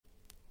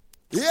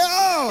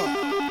Yeah!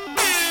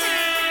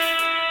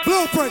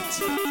 Blueprint!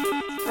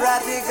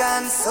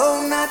 Radigan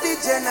sound not the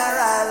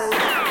general.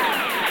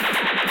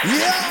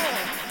 Yeah!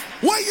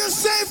 What you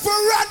say for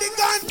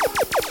Radigan?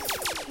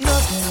 No,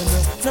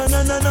 no,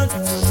 no, no, no,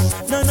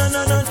 no, no, no, no,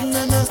 no,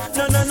 no,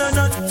 no, no,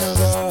 no, no,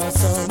 no,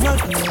 so no,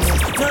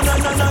 no, no,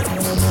 no, no,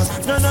 no,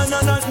 no, no,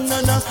 no,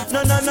 no,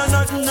 no, no, no,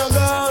 no, no, no,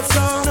 go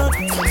so no,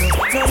 no,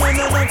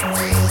 no, no, no, no, no, no, no,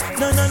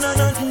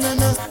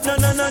 no,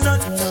 no, no, no,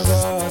 no,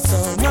 go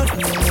so no, no,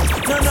 no,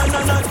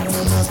 no, no,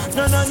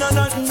 no, no,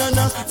 no, no,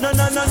 no, no,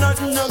 no, no,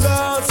 no, no,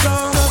 go so no, no, no, no, no, no, no, no, no, no, no, no, no,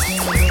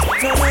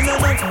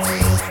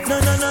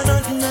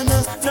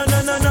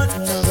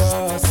 no, go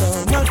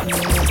so no, no,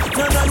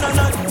 no, no,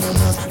 no,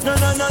 no,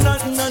 no, no,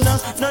 no,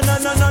 no, no,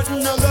 no, no,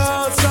 no, go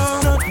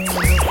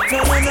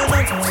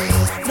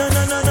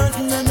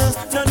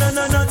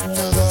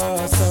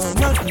so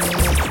no, no,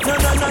 no,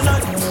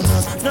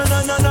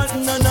 no, no, no, no, no, no, no, no, no, no, no, go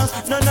so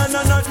no, no,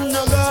 no, no,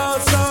 no, go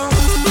so.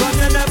 But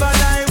you never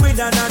lie with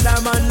another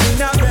man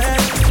in a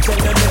bed. Tell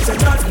them it's a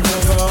nothing no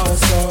go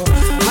so.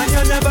 And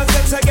you never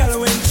sex a girl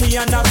when she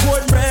on a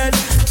cold bread.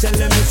 Tell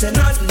them it's a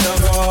nothing no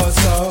go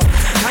so.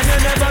 And you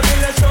never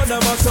feel a shoulder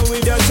muscle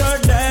with your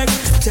third leg.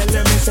 Tell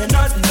them it's a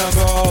nothing no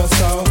go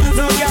so.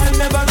 No girl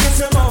never kiss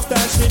him off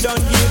that she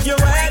don't give you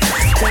head.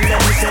 Tell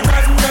them it's a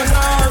nothing no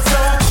go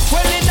so.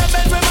 Well in the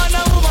bed with man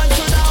and woman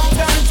to now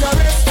dance to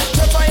rest.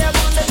 The fire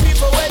burn the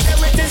people where they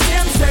with the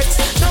same sex.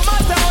 No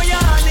matter how you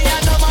honey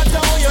and no matter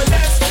how you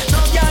less.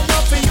 No girl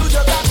not for you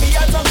to got me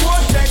as a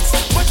vortex.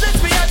 But let's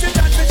be at the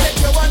dance to check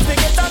you want to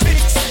get a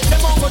fix.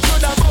 Them on go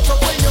through the buck up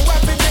when you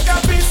want to take a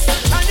piss.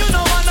 And you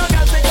know one no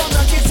girl they come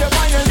and kiss you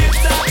on your lips.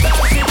 That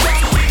she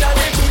come with a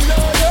little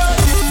load.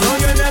 No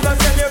you never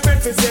tell your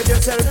friend to save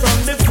yourself from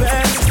the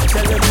flesh.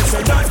 Tell them it's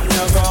a nothing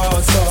no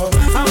go so.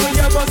 And when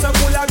your bus are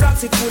full of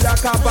grass it full of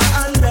copper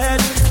and lead.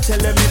 Tell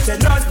them it's a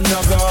nothing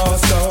no go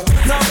so.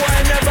 No boy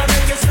never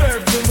make you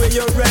swerve to where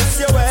you rest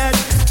your head.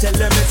 Tell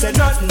them it's a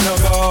nothing no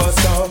go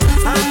so.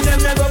 And them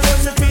never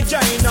want to be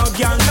join no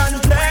gang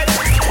and play.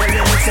 Tell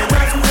them it's a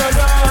nothing no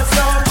go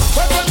so.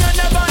 But from you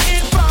never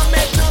inform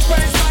make no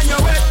price on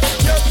your head.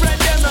 Your friend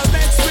them no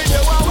vex with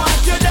you and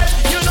want you dead.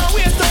 You know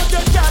we don't do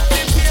chat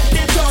the paint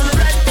the turn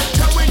red.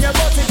 Cause when you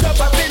bust it up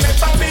I feel like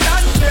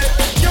Babylon dead.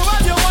 You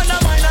have your one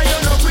of mine and you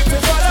know quick to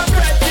follow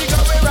bread. Dig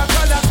away a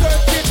color skirt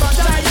keep on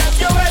tie up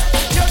your head.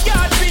 You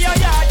can't be a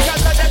yard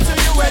cause I them to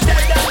you were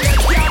dead. And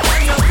you can't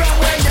when you from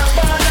where you're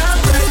born and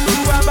bred. You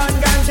a bad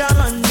ganja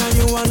man and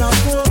you wanna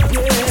cook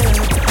yeah.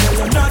 Tell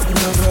them nothing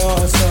no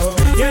go so.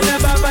 You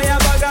never buy a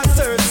bag of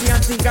Cersei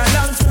and think a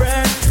long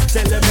spread.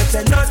 Tell them it's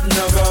a nothing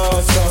no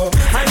go so.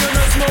 And you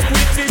no smoke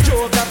with the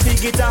joke a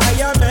pig it a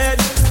higher med.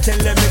 Tell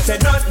them it's a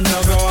nothing no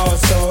go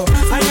so.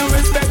 And you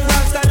respect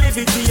Rasta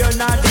liberty you're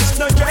not this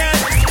no dread.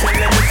 Tell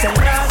them it's a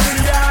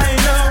nothing I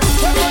know.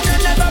 But you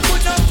never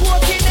put no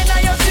cocaine in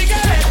your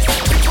cigarette.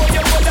 Before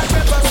you put a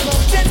pepper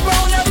smoke 10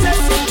 pound of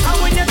flesh. And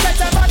when you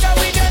set a bag of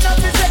weed you're not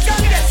the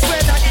second guess.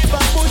 Whether if a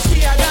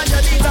pushy or ganja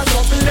need a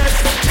couple less.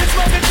 You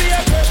smoke it to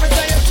your purpose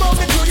and you smoke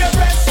it through your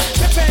breast.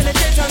 You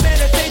penetrate and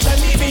meditate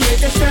and alleviate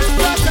the stress.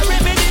 Plus the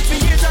remedy for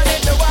years and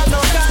it no have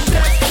no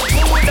contest.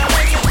 Who would have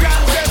make it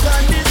transgress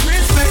and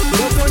disrespect?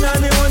 But one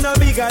and the one no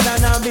bigger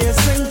than a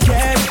basin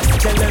keg.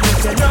 Tell them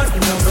it's a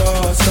nothing no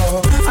go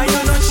so. And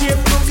you no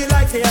shape looking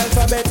like the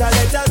alphabet a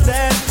letter Z.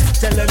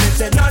 Tell them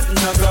it's a nothing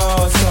no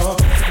go so.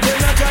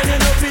 You're not calling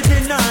no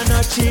pigeon and no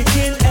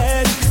chicken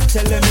head.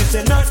 Tell them it's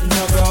a nothing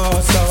no go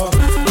so.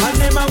 And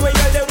them a way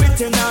you're the with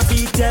you now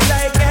beat you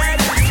like head.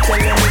 Tell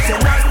them it's a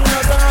nothing no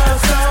go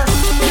so.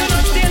 You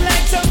don't feel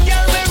like some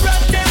girl we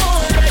run them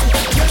all red.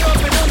 You know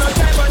we don't no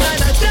time but I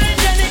not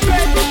change any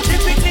bread. The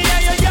picnic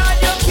in your yard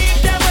you keep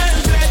them well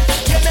fed.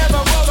 You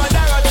never over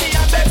Dorothy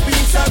and beg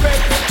piece of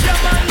bread. Your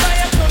man buy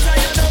a clothes and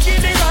you don't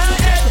give him a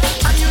head.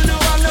 And you know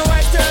I'm no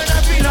white turn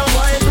and feel no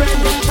white bread.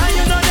 And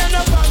you know them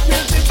no pop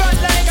pills if I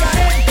like a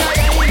head. Cause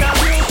you in a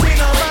beauty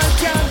no man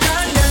can't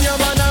condemn. Your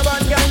man a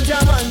bad ganja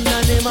man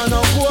and him a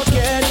no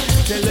cokehead.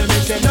 Tell them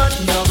it's a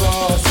nothing no go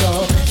so.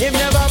 Him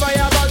never buy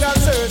a bag of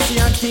Cersei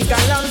and think a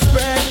lamb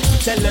spread.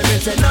 Tell them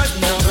it's a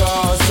nothing no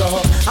go so.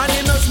 And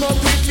him no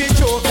smoke with the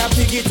choke a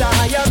pig it a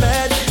higher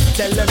bed.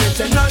 Tell them it's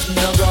a nothing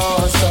no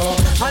go so.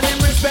 And him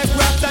respect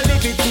Rasta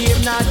liberty him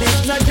not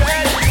this no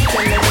dread.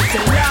 Tell them it's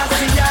a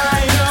nasty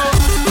I know.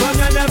 But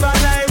you never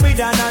lie with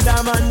another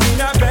man in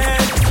a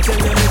bed. Tell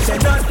them it's a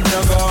nothing no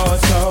go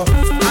so.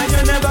 And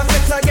you never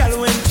fix a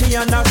girl when she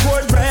on a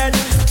cold bread.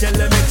 Tell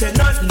them it's a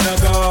nothing no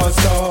go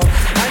so.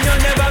 And you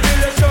never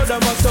build a shoulder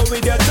muscle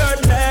with your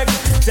third leg.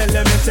 Tell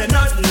them it's a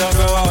nothing no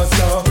go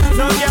so.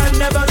 No girl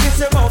never kiss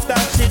him off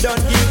that she don't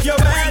give you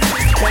head.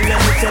 Tell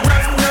them it's a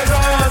nothing no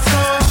go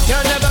so. You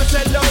never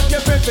sell out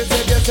your preference,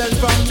 save yourself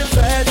from the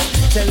feds.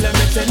 Tell them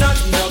it's a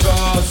nothing no go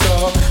so.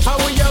 How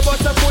will your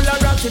butter full of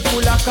rats, it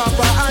full of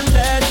copper and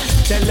lead.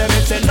 Tell them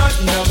it's a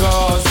nothing no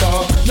go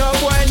so. No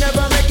boy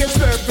never make you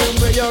swerve from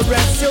where you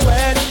rest your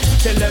head.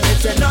 Tell them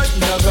it's a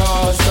nothing no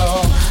go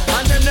so.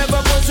 And them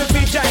never put to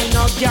be join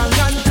no gang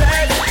and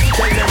play.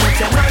 Tell them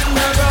it's a nothing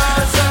no go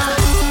so.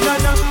 No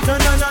no no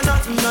no no no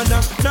no no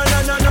no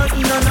no no no no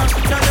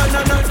no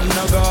no no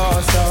no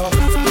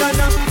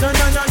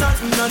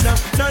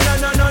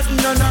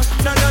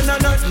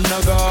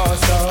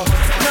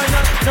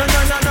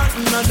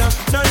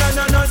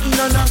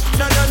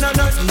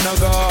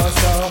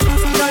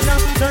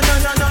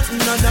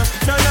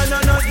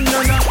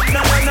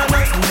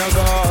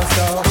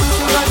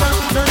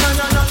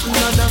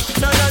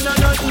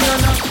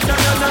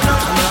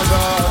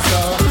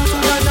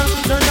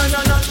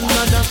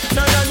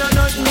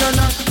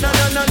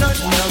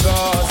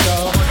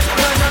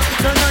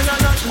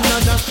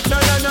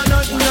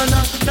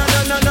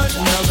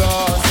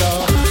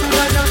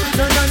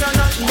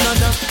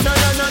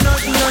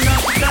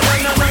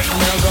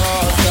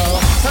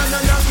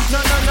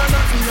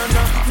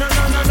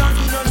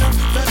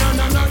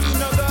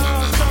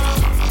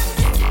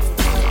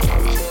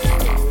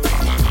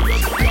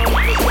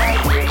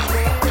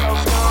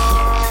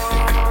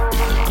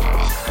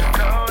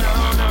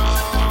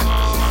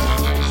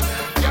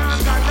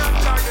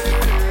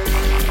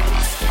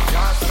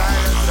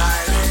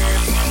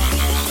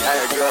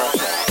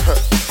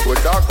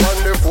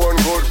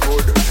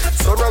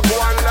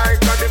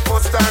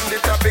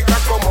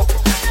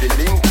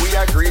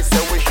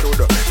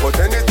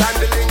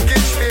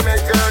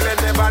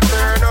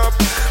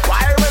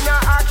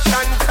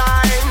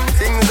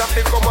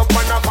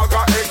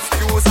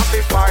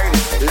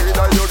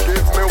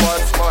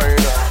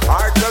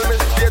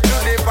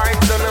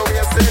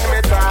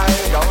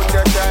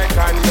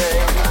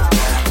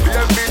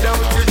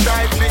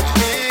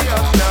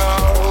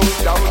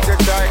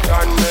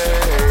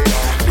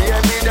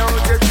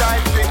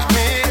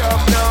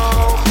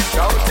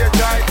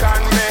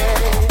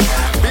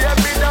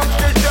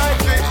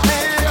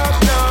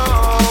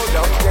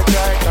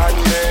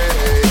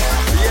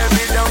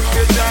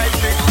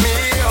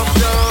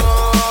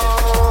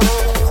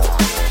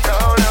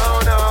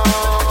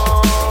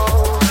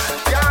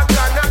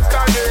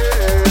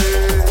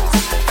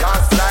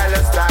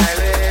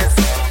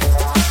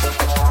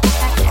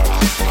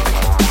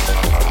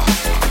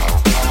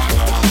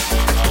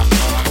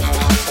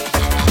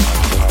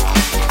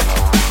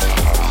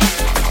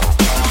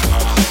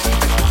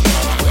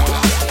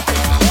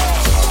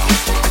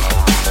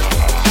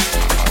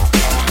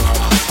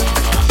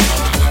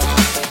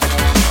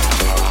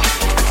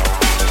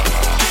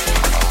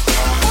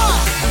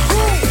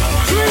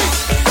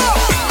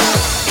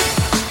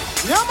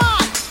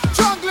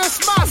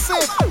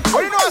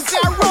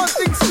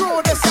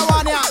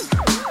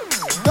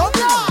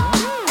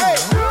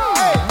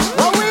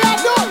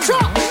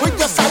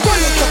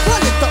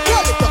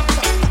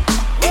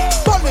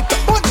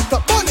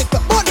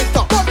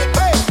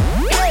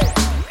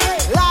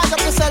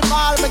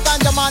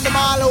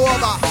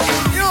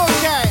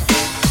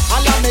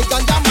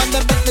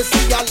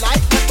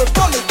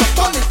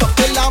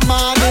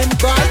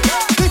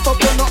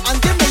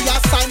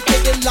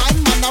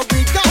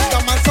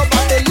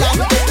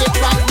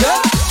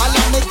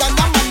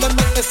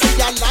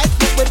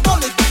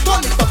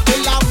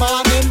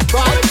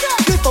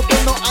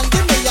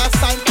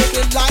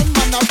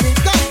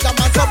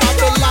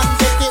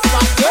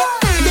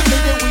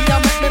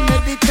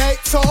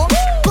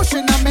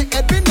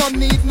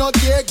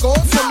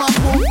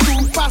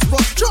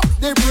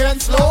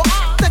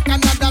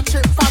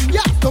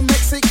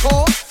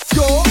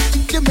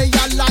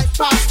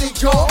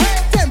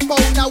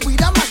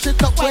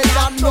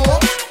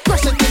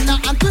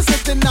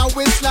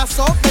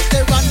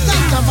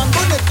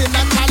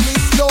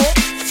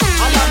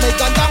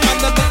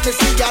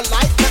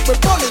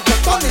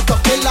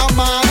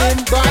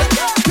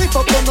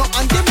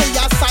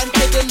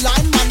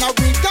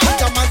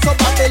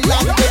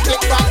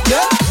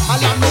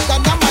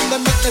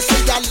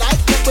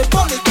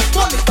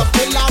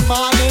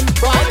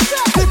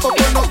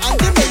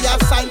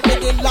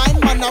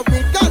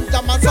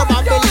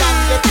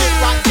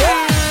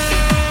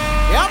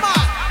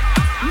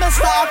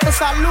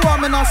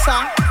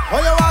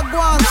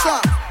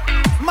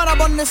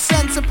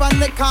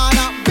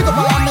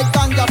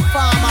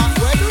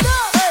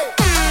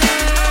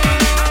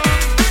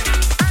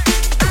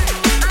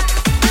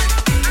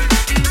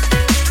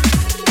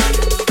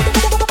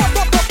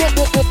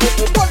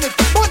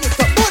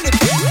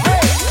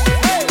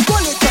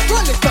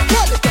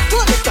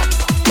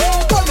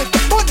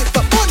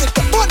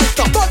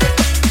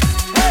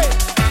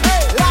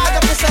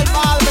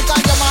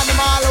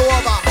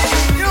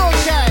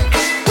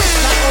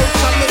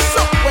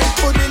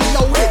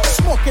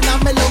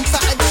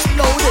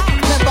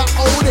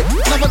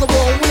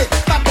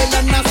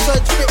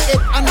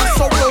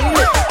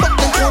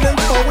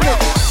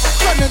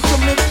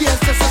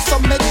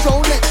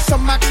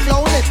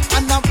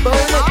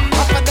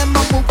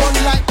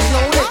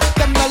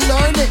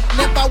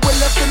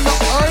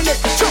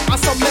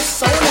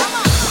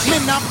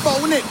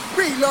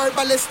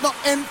herbalist,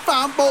 nothing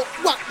farm, but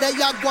what they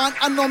are Gwan,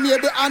 I know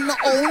maybe I'm not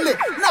only.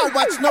 Now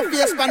watch no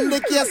face pan the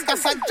case,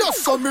 cause I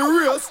just saw me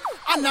race,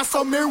 and I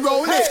saw me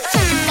roll it.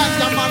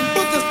 Ganja man,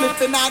 put the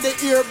split in the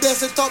ear,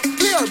 bless it up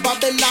clear,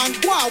 Babylon,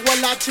 Gwan,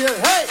 well I cheer,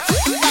 hey.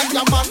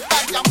 Ganja man,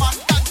 ganja man,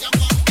 ganja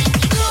man,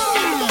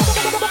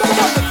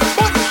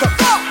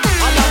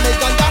 I love me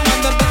ganja man,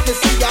 they make me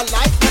see a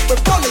light, we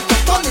pull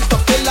it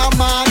up, till a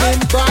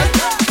morning bright.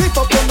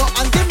 People Bonnot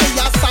and Gimme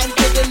a sign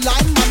to the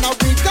line, man, I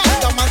read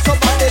ganja man, so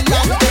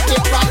Babylon, get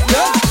it right,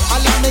 yeah. I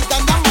love me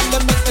ganja man,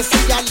 they make me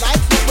see a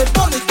light.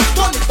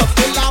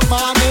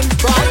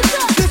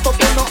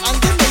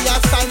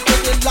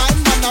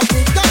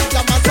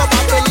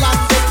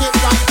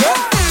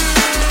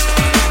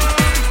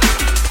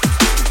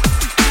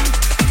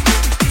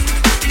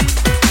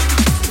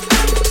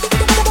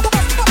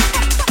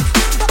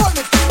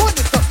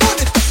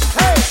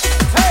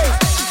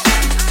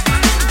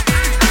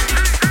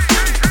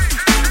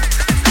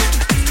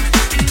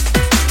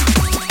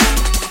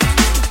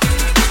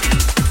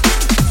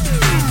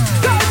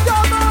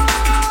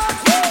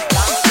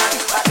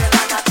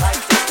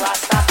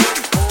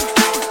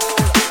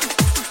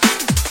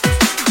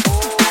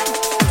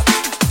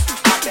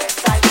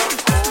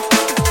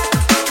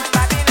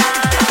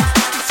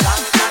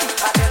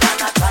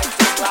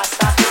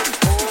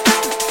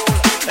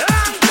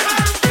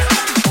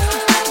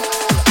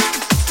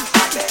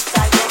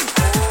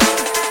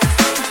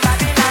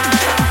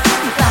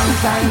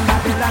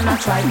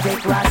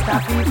 take Rasta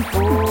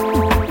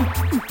people.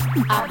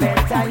 I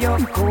better you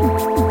go.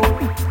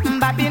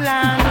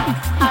 Babylon,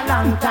 a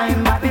long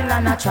time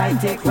Babylon I try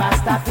take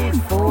Rasta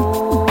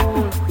people.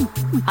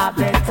 I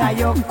better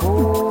you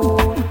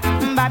go.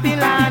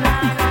 Babylon,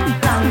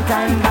 long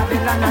time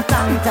Babylon, a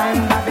long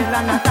time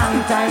Babylon, a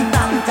long time,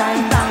 long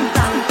time, long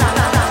time,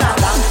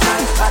 long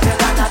time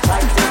Babylon I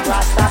try take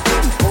Rasta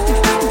people.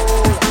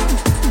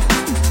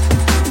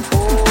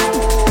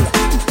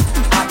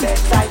 I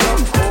better you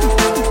go.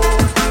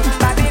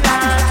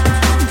 Babylon,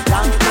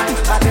 long time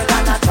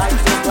Babylon I try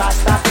take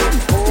Rasta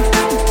people.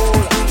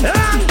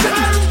 Long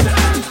time,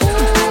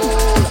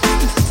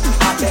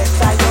 I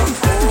better you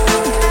go.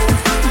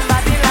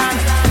 Babylon,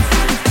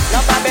 no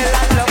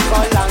Babylon, look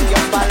how long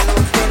you're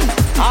polluting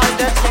all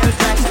the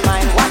children's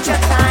mind. Watch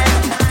your time.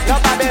 No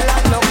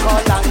Babylon, look how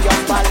long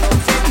you're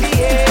polluting the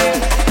air.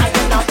 I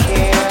do not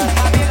care.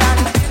 Babylon,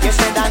 you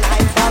said an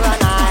eye for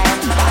an eye.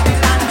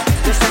 Babylon,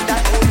 you said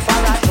that tooth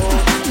for a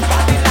tooth.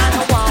 Babylon,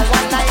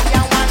 one eye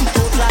and one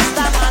tooth.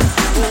 Rasta man,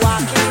 who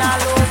walking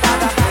all over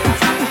the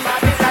place.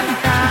 Babylon,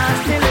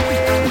 nasty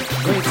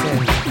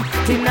greetings.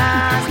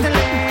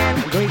 Tinastilin,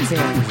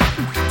 greetings.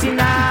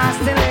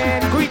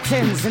 Tinastilin,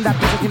 greetings. In that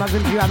beautiful team of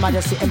Imperial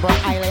Majesty Emperor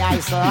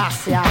Irie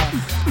Selassie,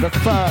 the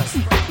first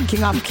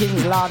King of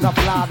Kings, Lord of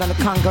Lords, and the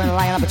conquering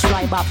lion of the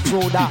tribe of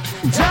Judah.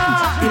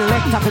 Jah,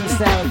 elect of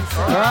himself,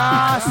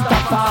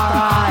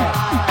 Rastafari,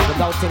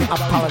 without any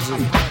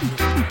apology.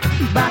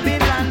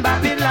 Babylon,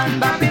 Babylon,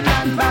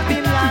 Babylon,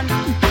 Babylon.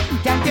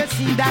 Can't you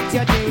see that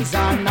your days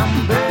are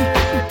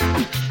numbered?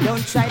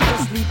 Don't try to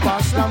sleep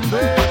or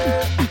slumber.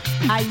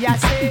 I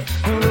say,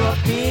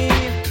 rope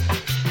in,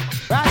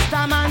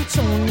 Rasta man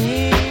tune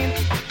in,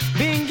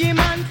 Bingy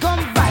man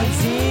come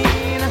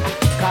fighting,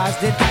 cause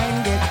the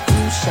time get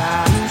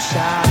crucial.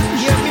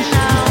 Hear me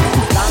now.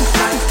 Long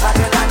time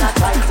Babylon I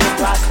try to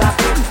Rasta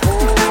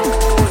people.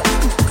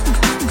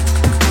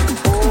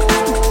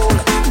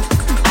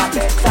 I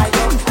better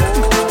you go.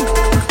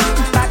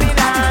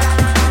 Babylon,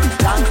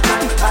 long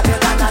time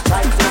Babylon I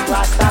try to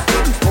Rasta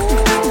people.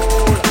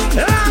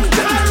 Long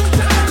time,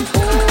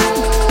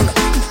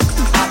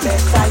 I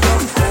better you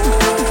go.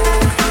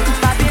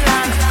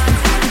 Babylon,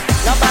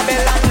 no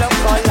Babylon, look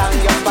how long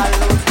you're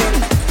polluting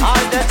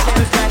all the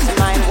children's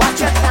mind. Watch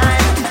your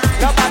time.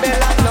 No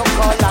Babylon.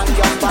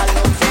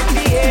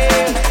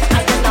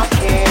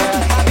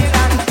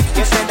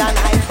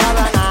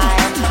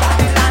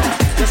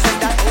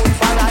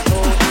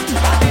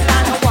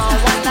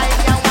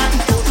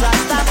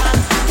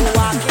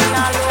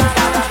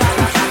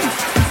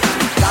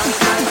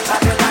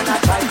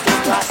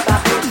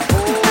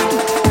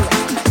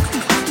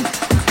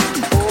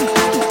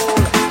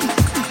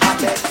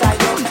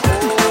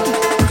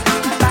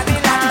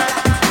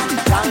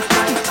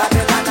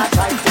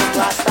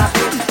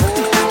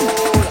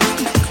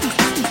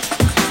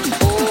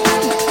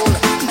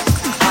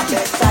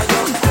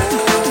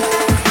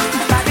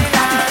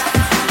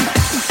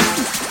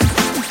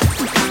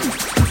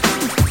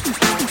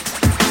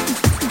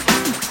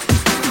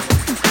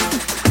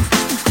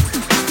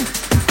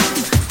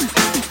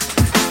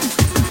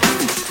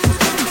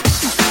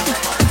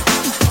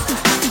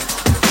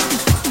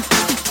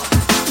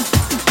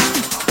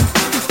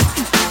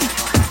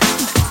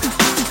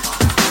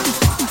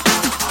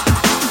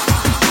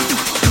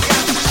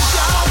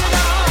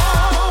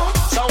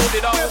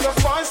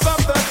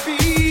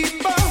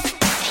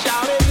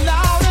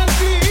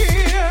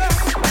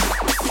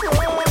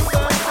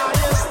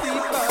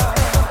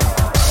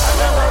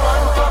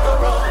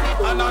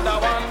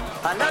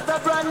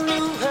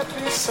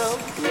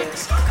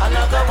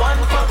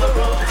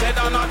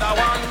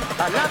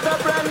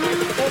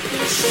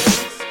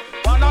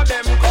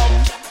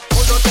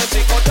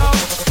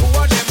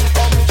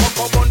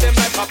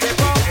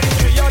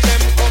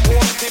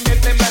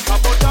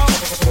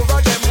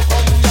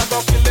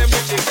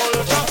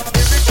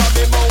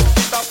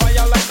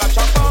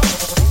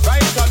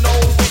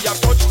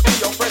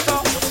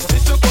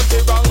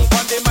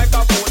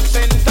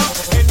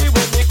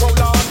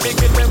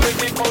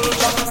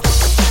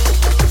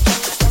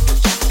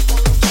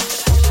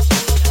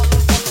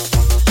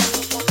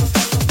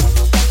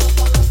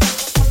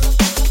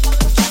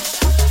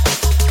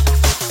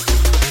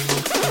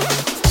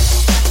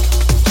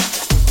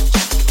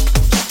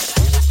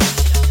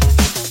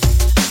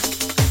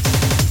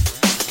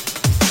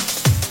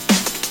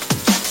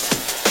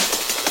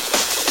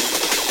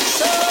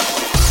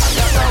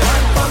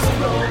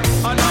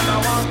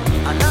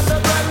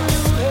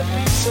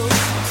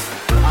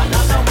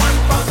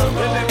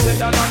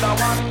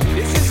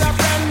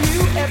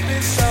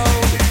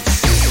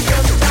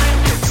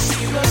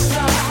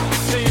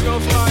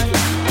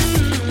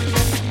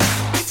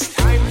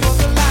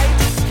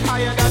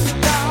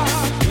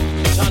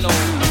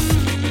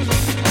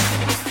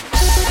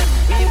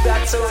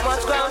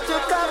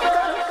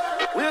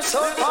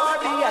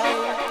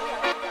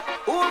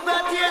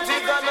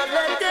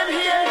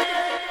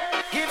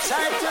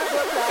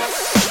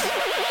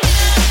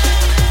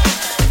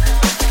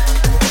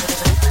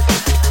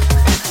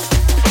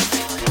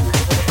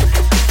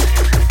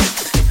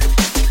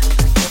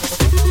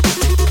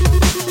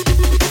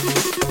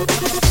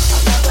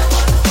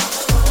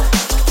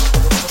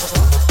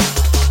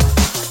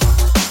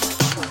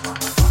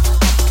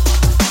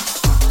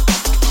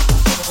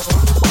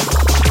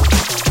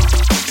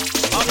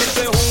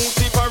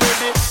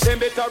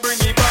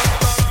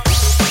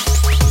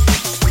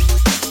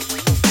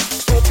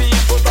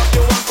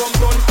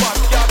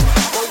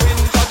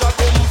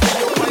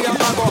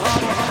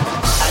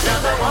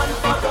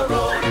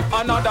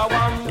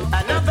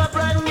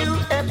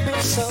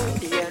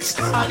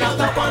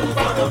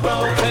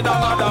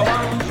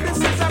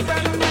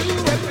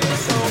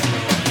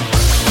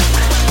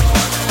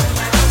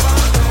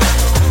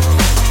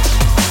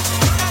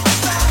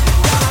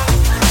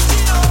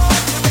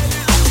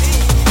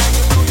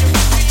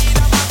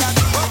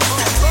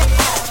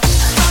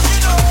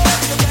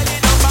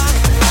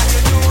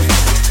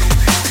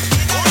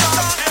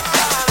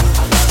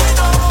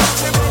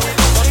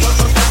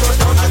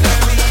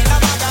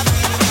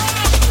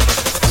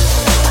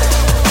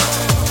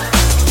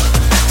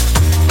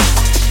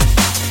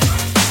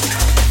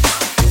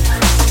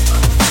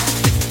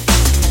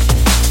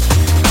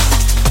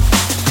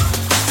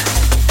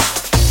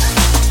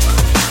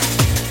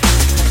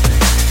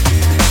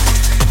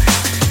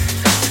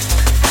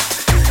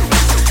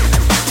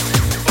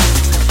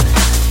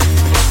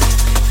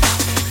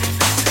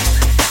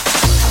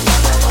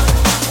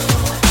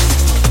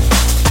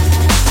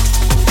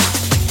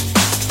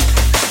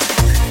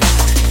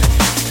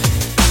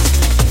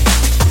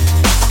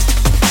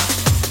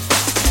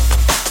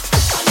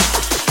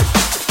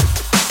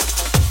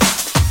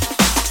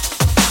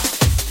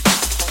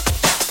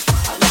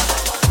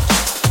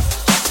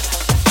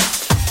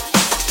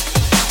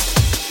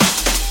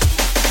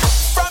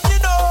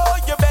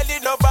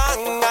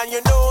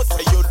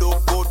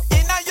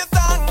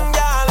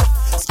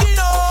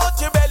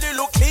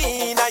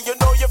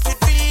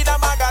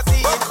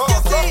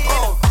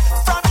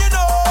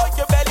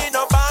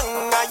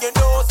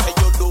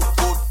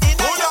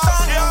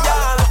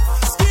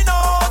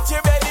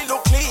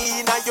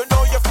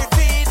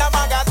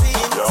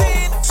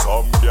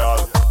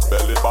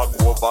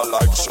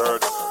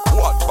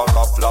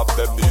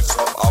 them need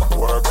some up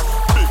work.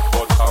 Big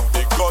butt and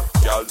big gut,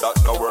 girl, that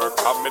no work.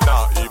 And me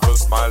not even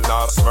smile,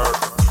 not smirk.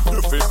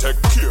 If you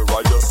take care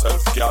of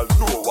yourself, girl,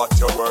 know what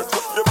you're worth.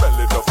 Your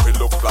belly doesn't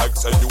look like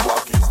say you a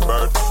give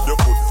birth. You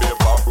put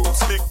paper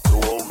broomstick to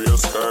a real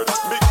skirt.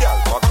 Me girl,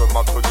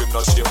 muckle, you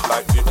no shape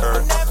like the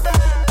earth.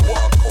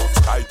 Walk out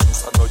sky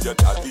juice, I know your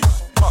daddy.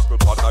 Muckle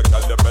pot a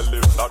girl, your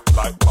belly flat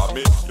like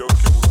mommy. You're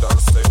cute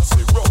and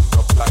sexy, round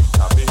up like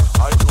Tammy.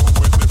 I know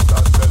with the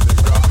flat belly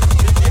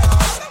grammy.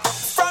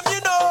 From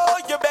you know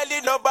your belly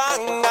no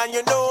bang, and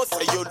you know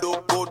say you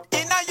look good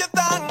inna your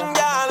thang,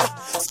 girl.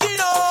 Skin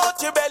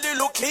out your belly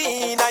look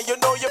clean, and you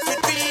know you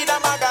fit read a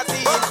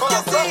magazine.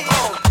 You see,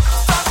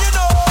 from you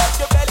know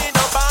your belly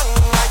no bang,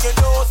 and you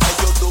know say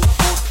you look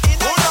good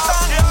inna your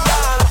thang,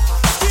 girl.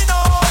 Skin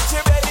out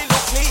your belly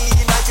look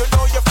clean, and you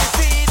know you fit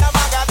read a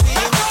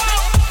magazine.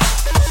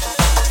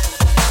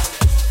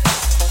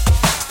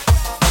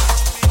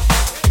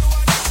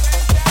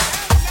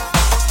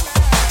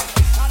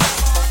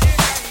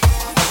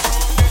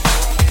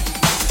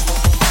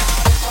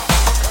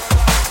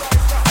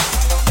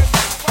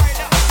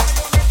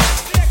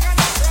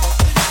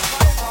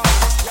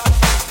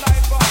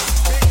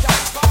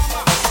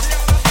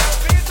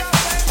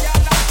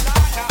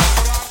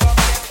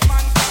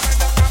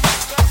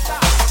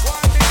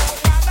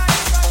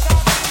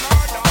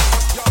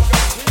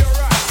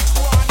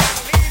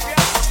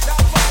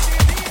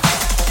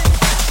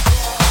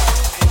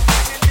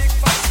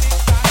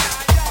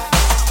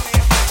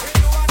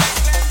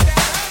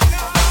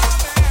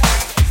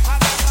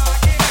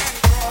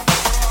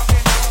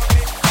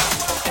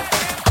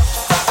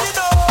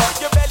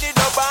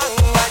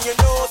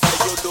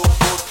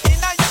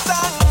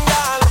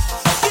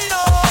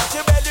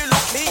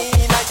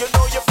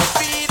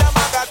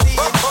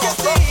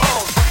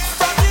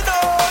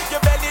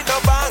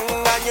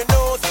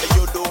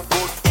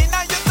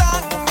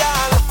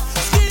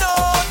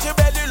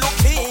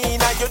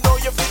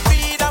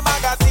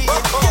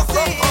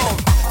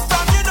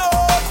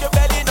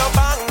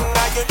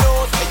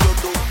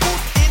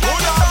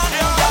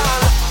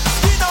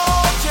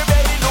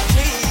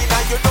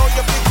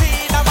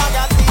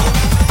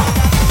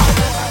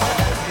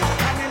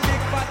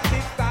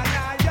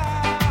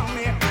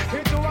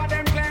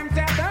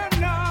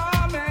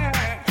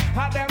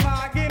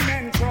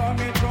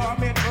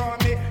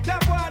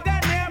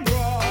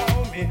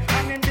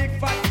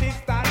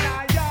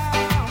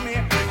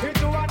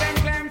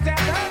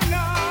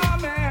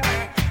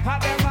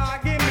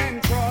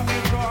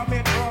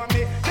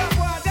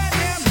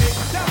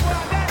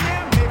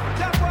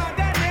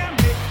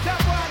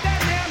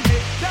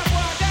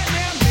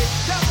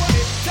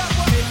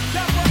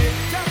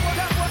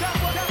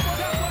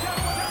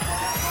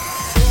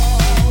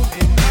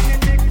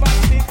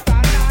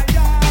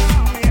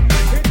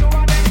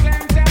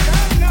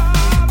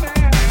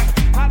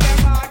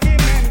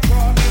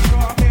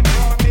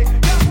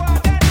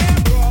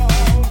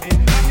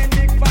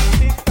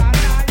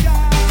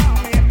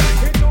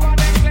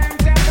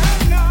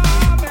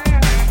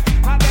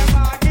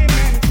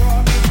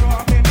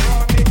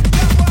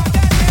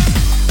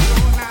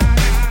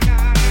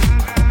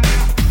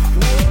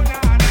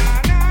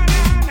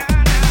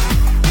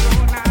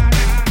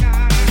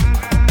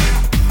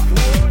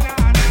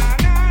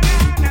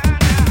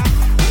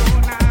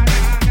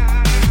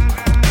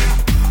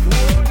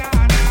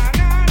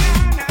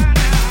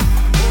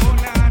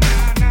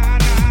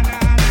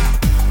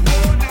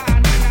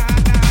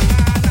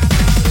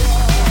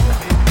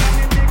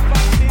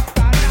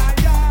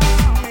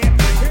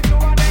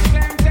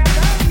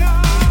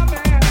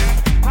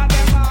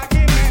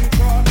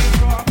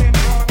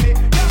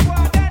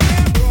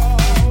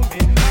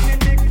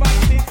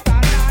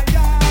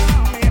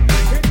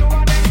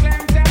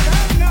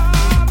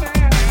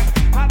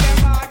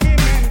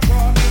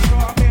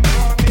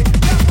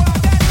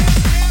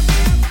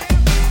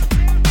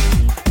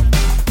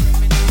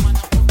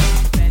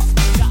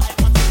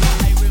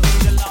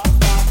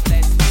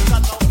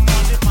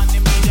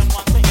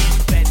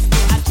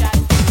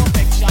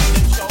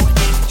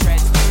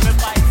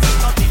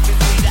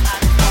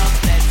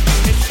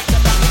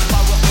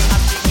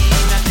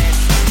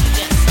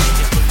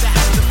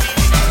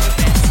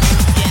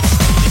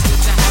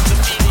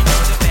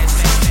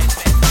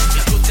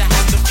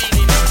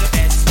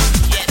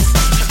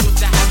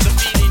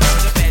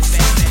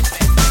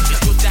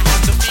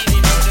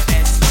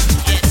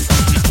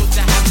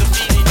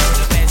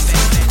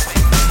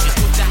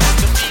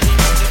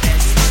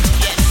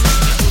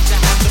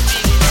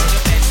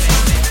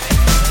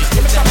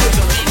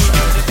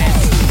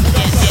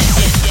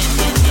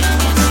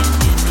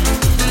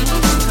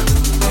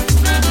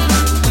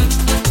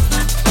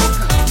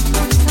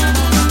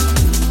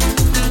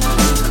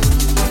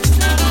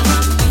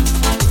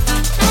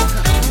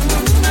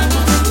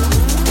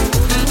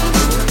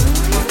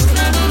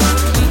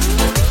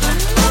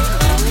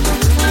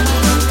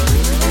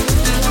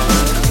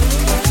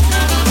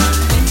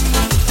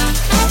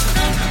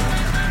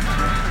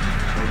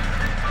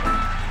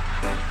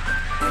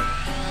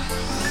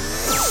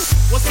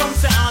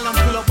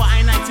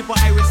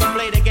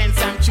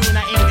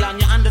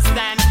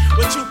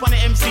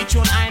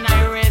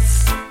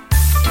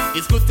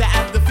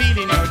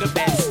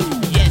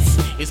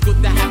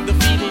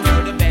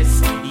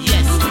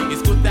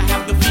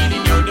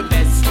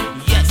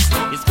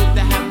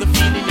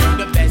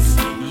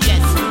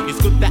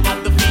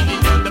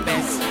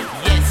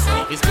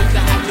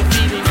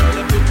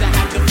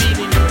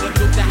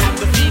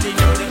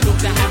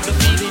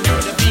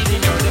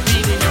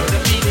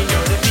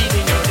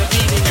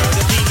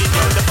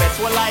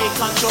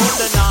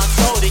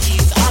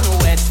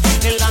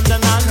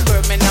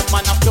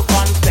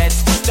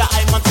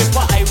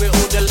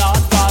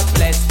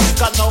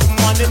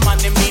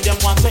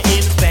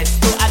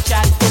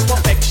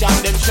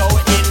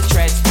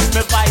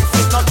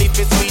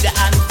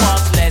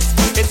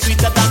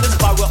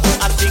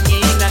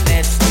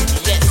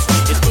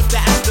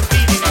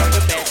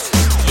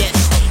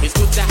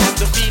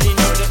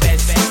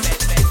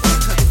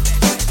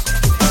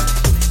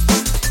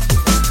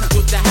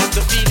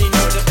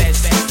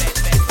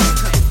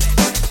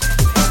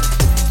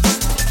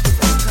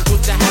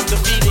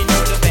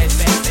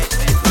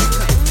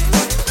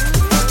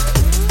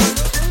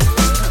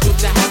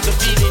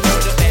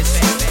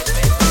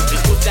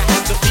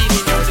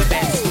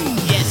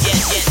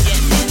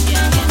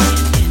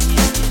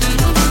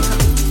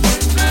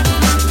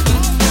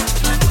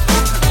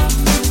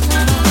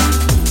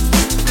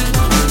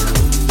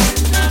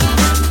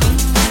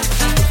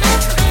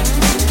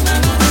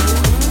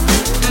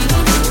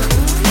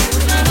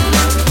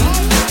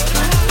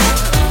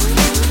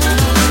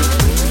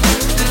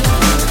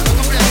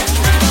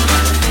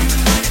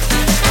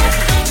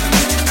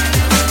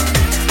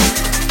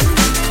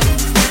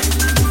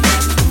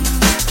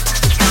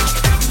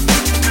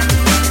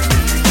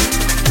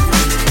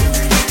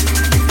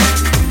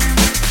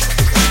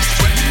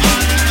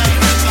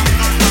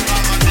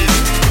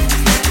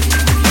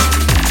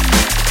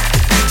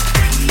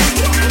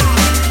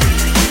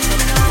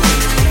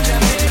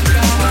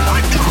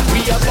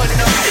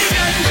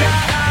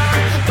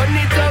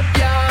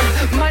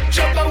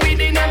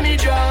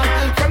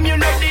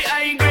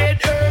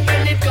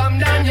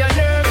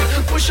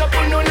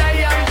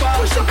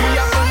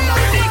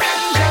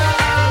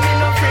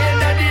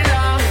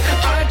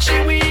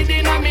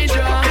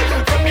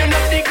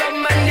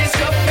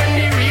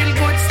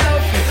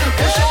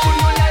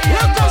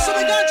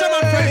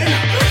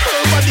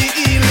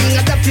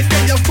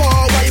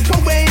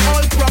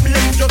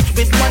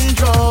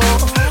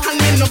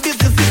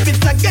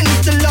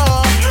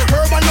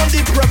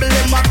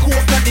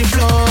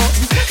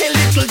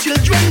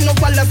 children no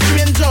follow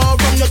stranger.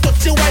 From your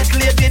touchy white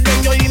lady,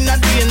 then you're in a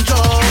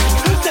danger.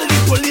 Tell the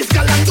police,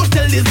 call and go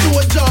tell the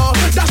soldier.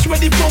 That's where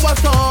the power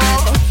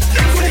are.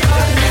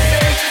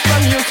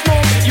 From you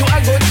smoke, you a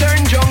go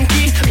turn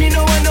junkie. Me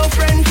no want no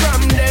friend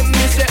from them.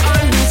 Me say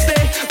all you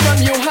say.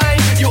 From you high,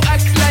 you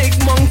act like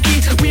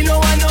monkey. We no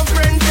want no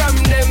friend from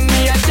them.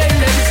 Me a tell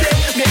them say,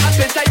 me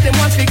appetite them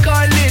want to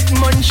call it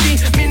munchie.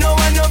 Me no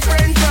want no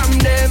friend from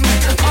them.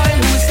 All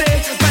who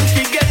say, man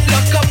fi get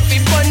locked up fi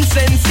fun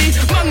sensi.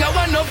 Man I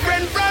want no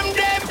friend from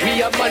them.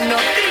 We a burn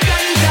up the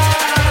ganja,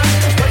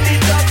 burn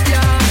it up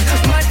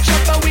yeah. Match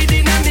up with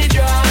in a me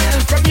draw.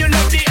 From you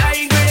love the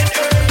high grade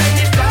herb and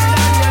it come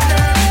down your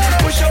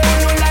nerve. Push up on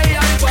no lie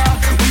and bar.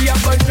 We a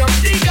burn up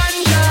the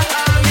ganja.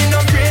 Me no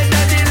afraid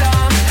of the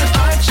law.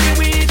 Archie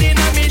weed in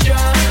a me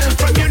draw.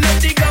 From you love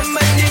the gum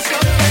and the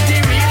cup and the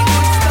real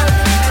good stuff.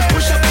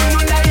 Push up on no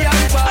lie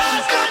and bar.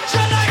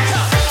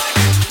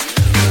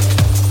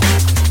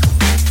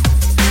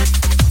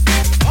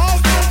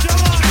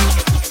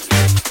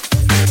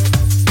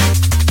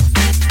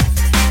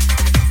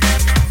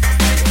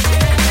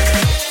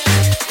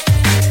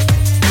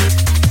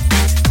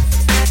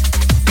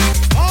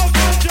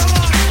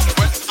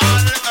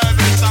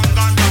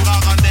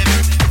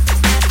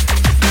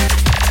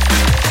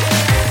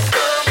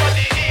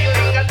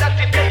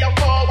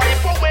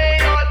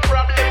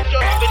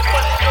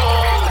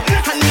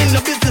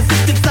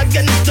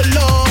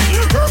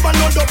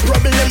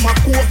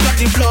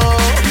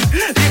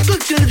 Little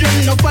children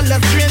no follow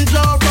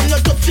stranger. From the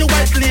touchy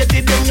white lady,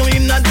 then you're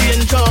in a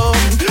danger.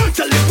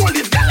 Tell the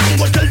police, girl, and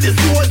go tell the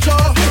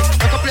soldier.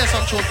 Let us play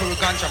some Choco with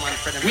ganja, man,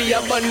 friend. We a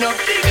burn up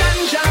the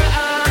ganja,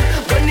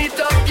 burn it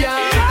up,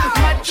 yeah.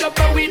 Match up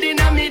with in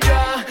a me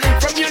draw.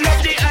 From you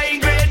love the high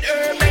grade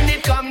herb and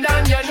it come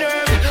down your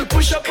nerve.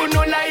 Push up on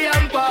no lie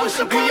and pass.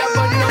 We a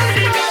burn up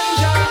the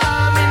ganja,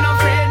 me no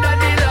afraid of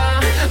the law.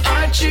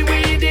 Archie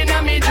weed in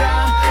a me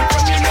draw.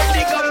 From you love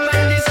the gum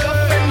and the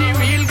stuff and the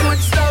real good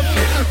stuff.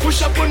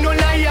 Push up on no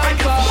lie and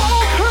pass.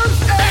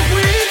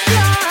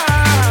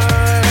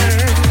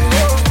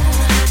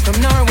 From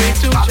Norway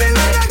to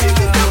Jamaica.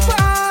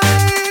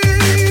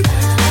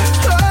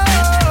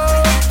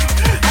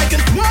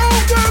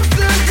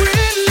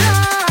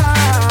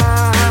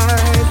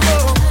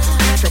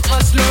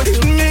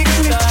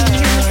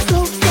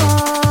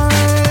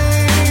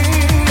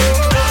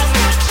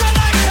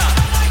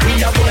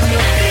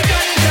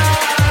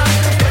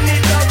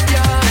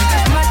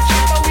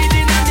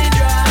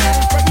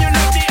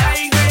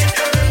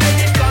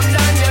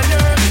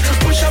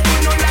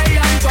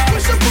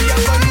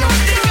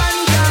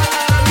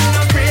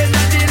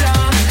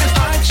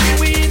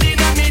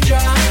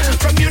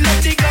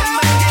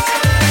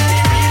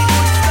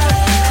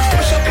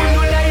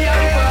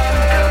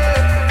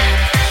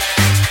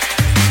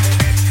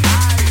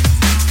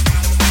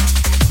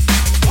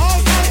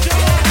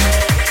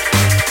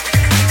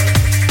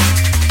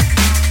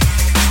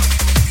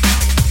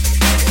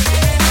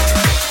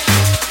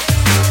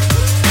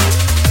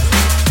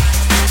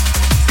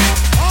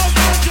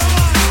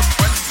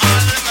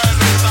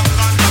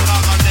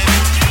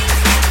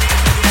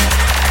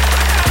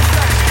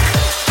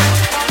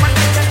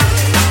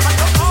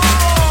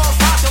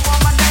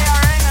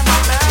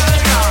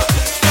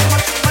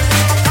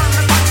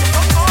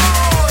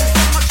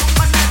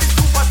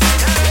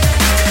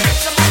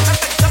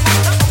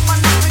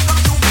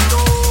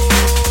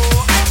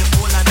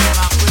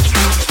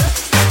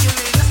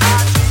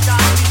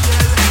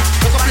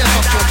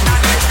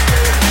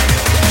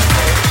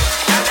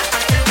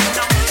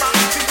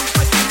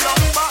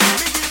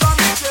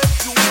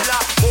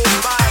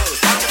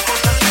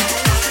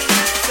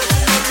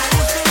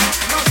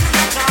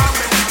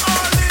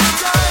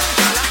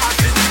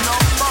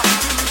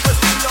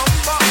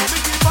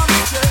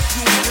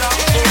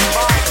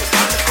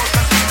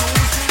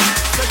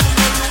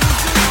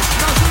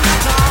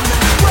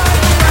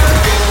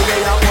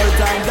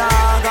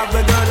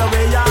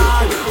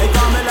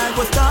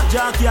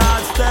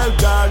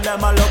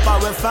 them all up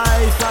our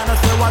face, and I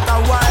say what a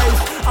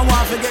waste. I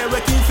want to get we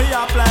keep for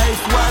your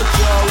place. Well,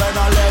 sure, when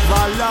I live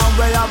alone,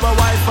 we have a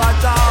wife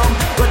at home.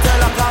 We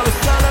tell her how we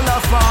sell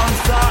her phone,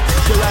 so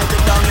she write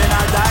it down in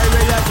her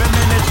diary. Every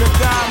minute she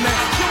call me,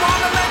 she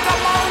wanna make a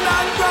moan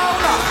and groan.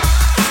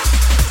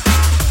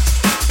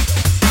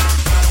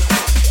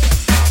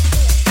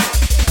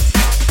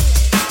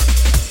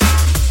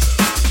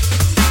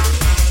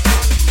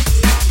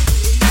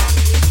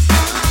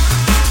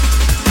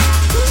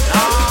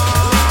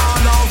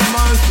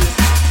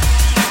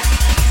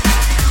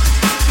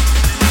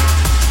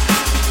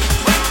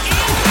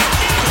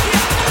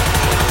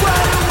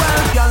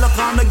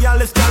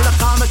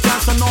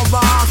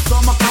 Cassanova,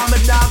 some call me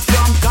dark,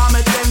 some call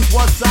me Tingz.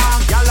 What's up?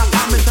 Y'all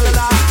call me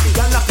Cellular,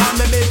 y'all call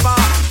me Lipa.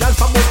 Y'all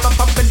for both up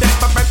and then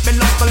for breaking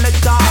up a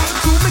letter.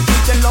 To me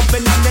keep them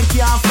loving and then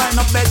can't find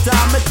no better.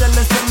 Me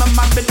telling them my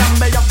man be done,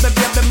 me up the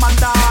baby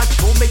mother.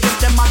 To me give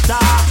them matter,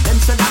 them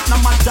say that no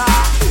matter.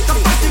 The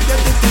party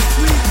get it too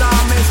sweet, now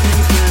me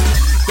singing.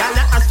 Y'all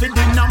ask for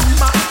the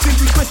number, see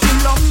requesting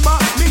lumber.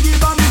 Me give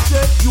her me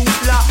say you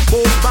la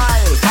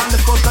mobile, and the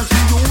cost and she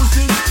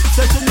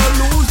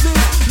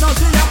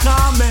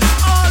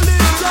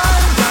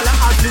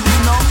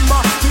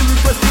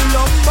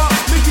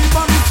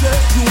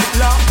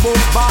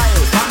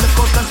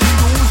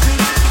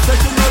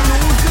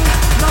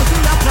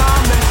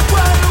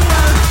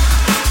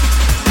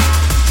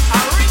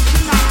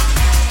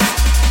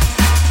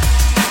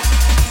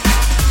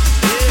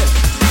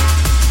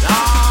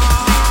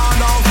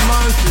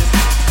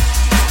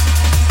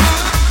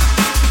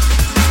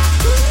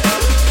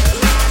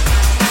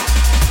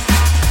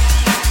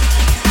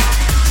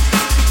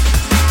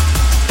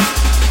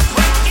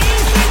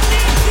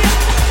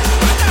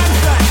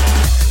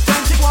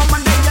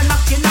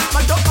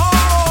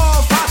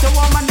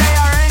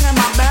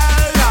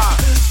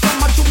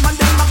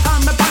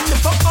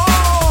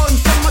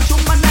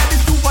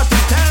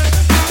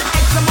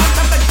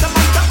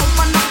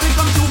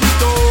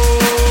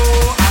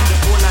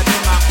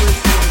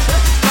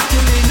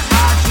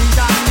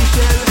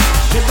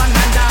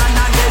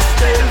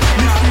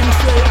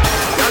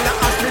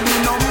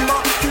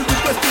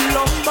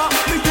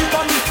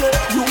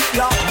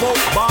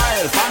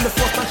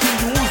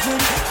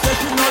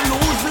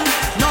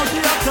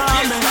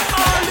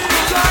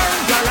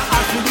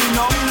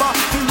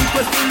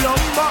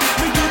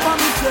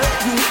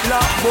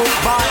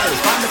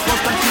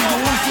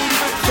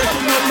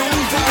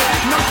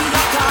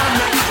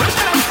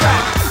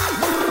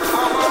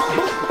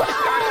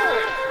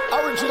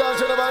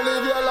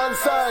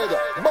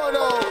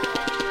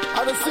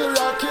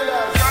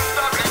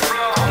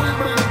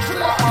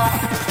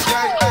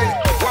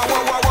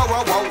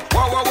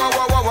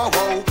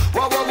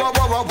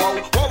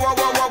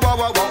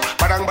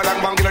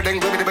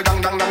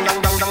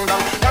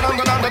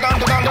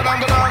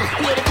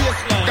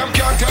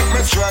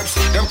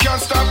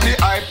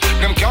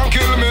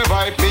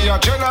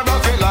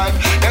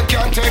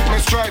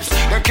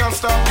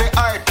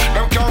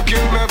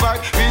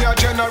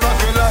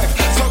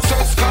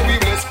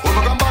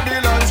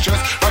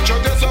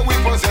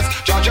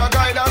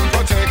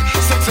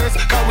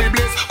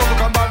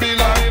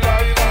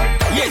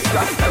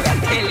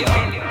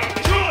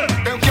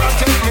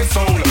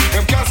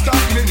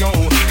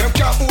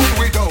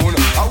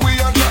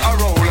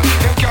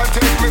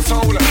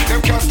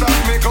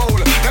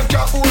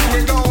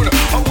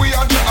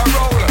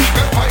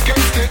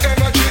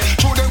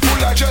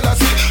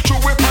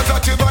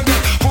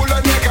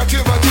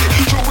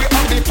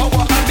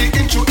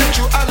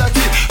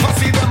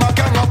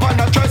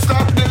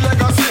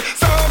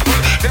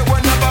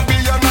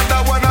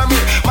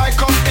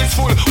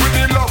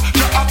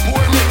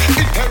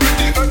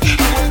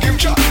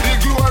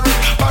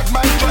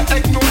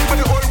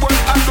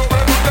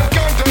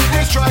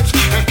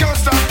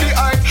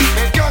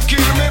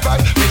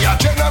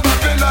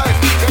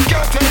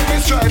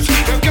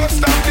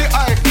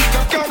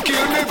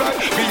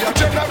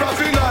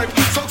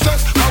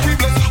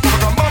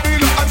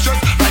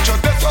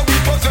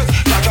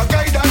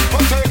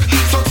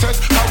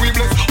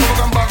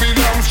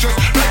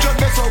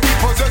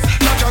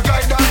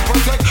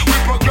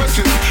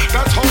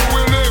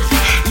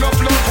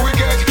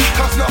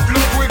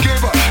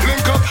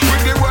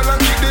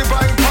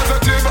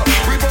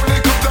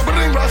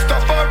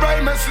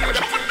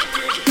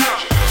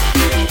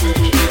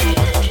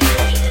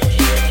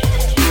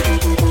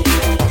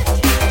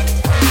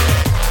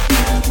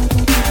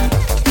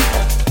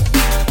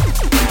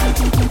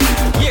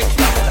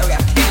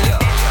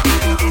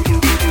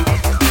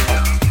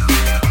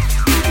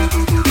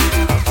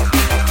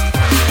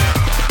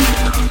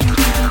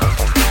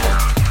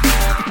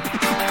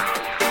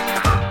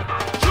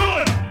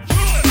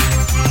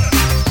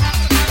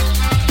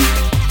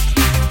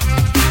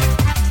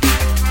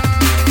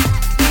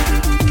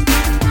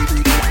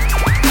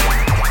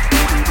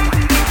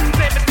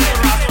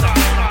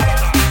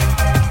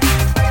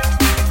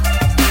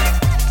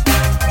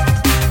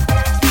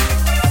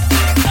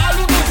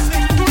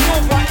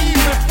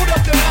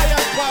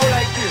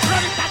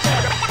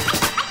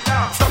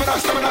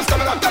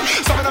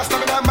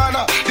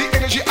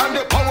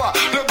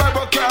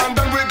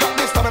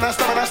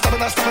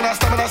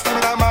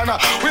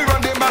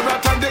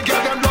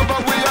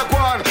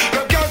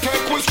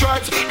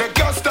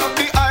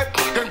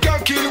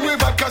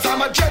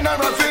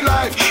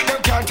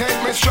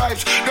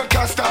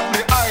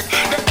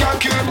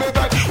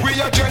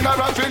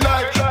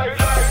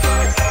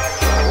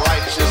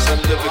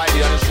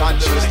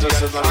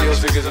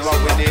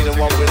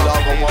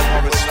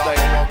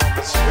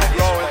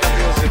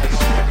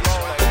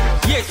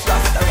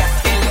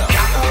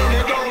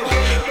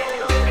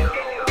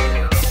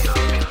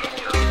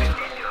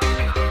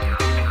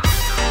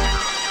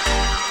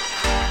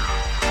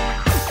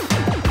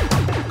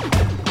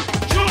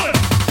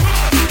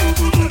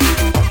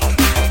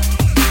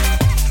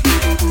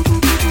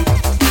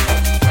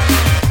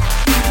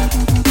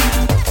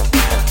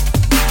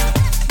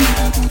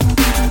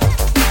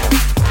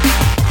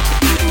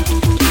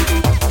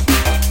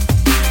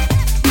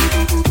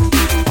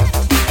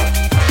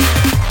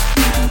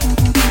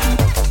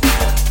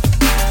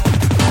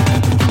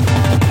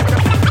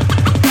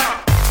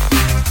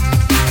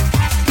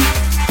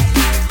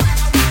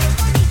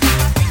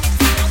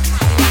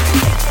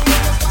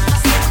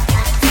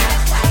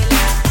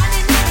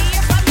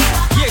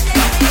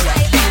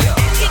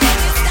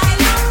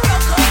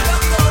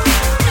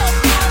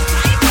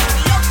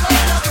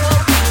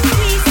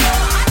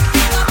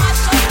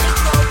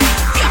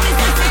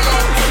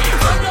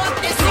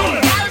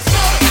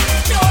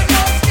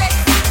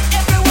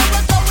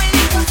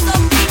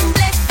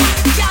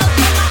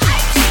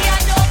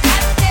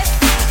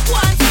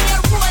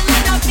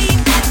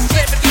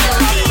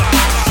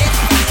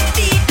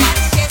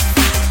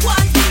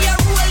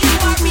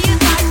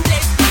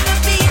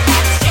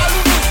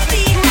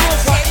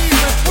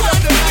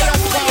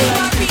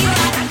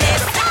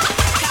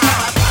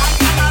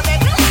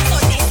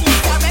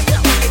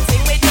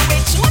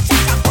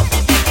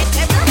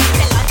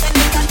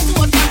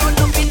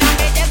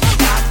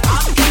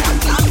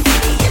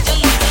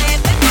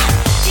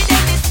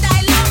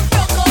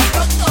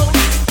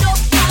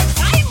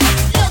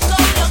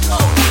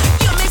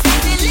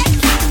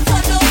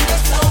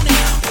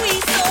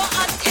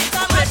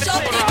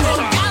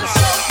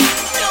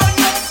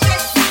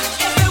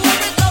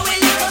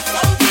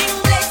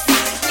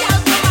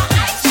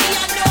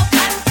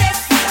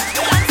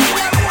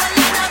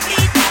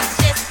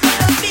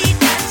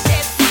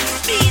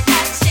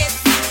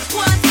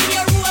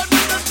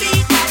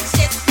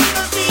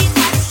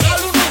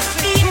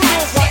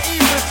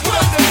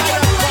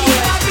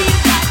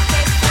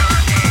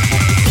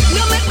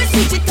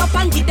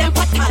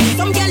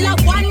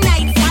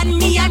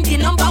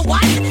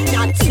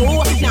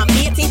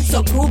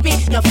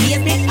no fear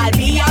me, I'll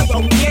be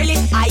around clearly.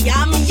 I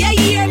am, you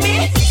hear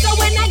me? So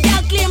when a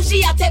girl claim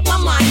she a take my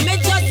man, me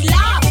just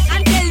laugh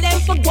and tell them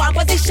for go on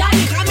position.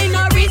 Come in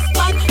a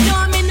respond,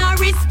 no me no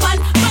respond.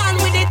 Man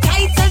with the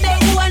title, they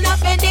wanna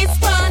up in this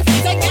pan.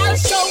 The girl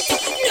shout,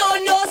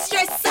 no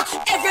stress.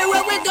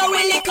 Everywhere we go,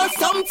 we lick up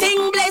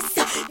something bless.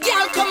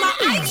 Girl come a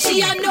hype,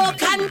 she a no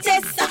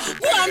contest.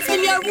 Go on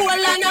spin your roll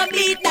and a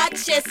beat that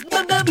chest.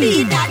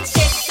 Beat that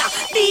chest,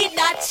 beat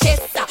that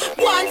chest.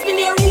 Go on spin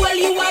your roll,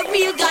 you a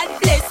real God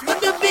bless.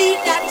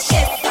 Beat that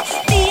chest,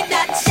 beat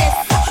that chest.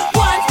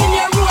 Go on spin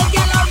your roll,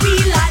 girl a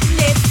real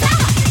hotness.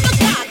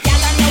 Look out,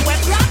 girl I know a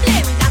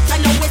problem, that I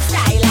know a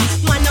style.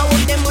 Man I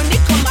want them money,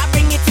 come and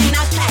bring it in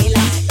a Kyle.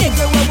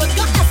 Everywhere we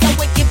go, that's how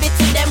we give it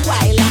to them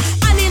while.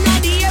 And in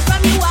the air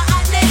from you a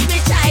hotness, me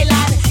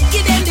child.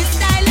 Give them the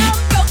style and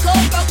broke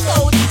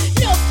out.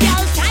 No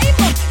girl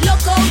time up,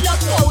 look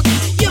out.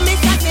 You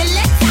miss a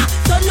selector,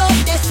 so love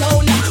the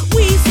sound.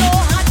 We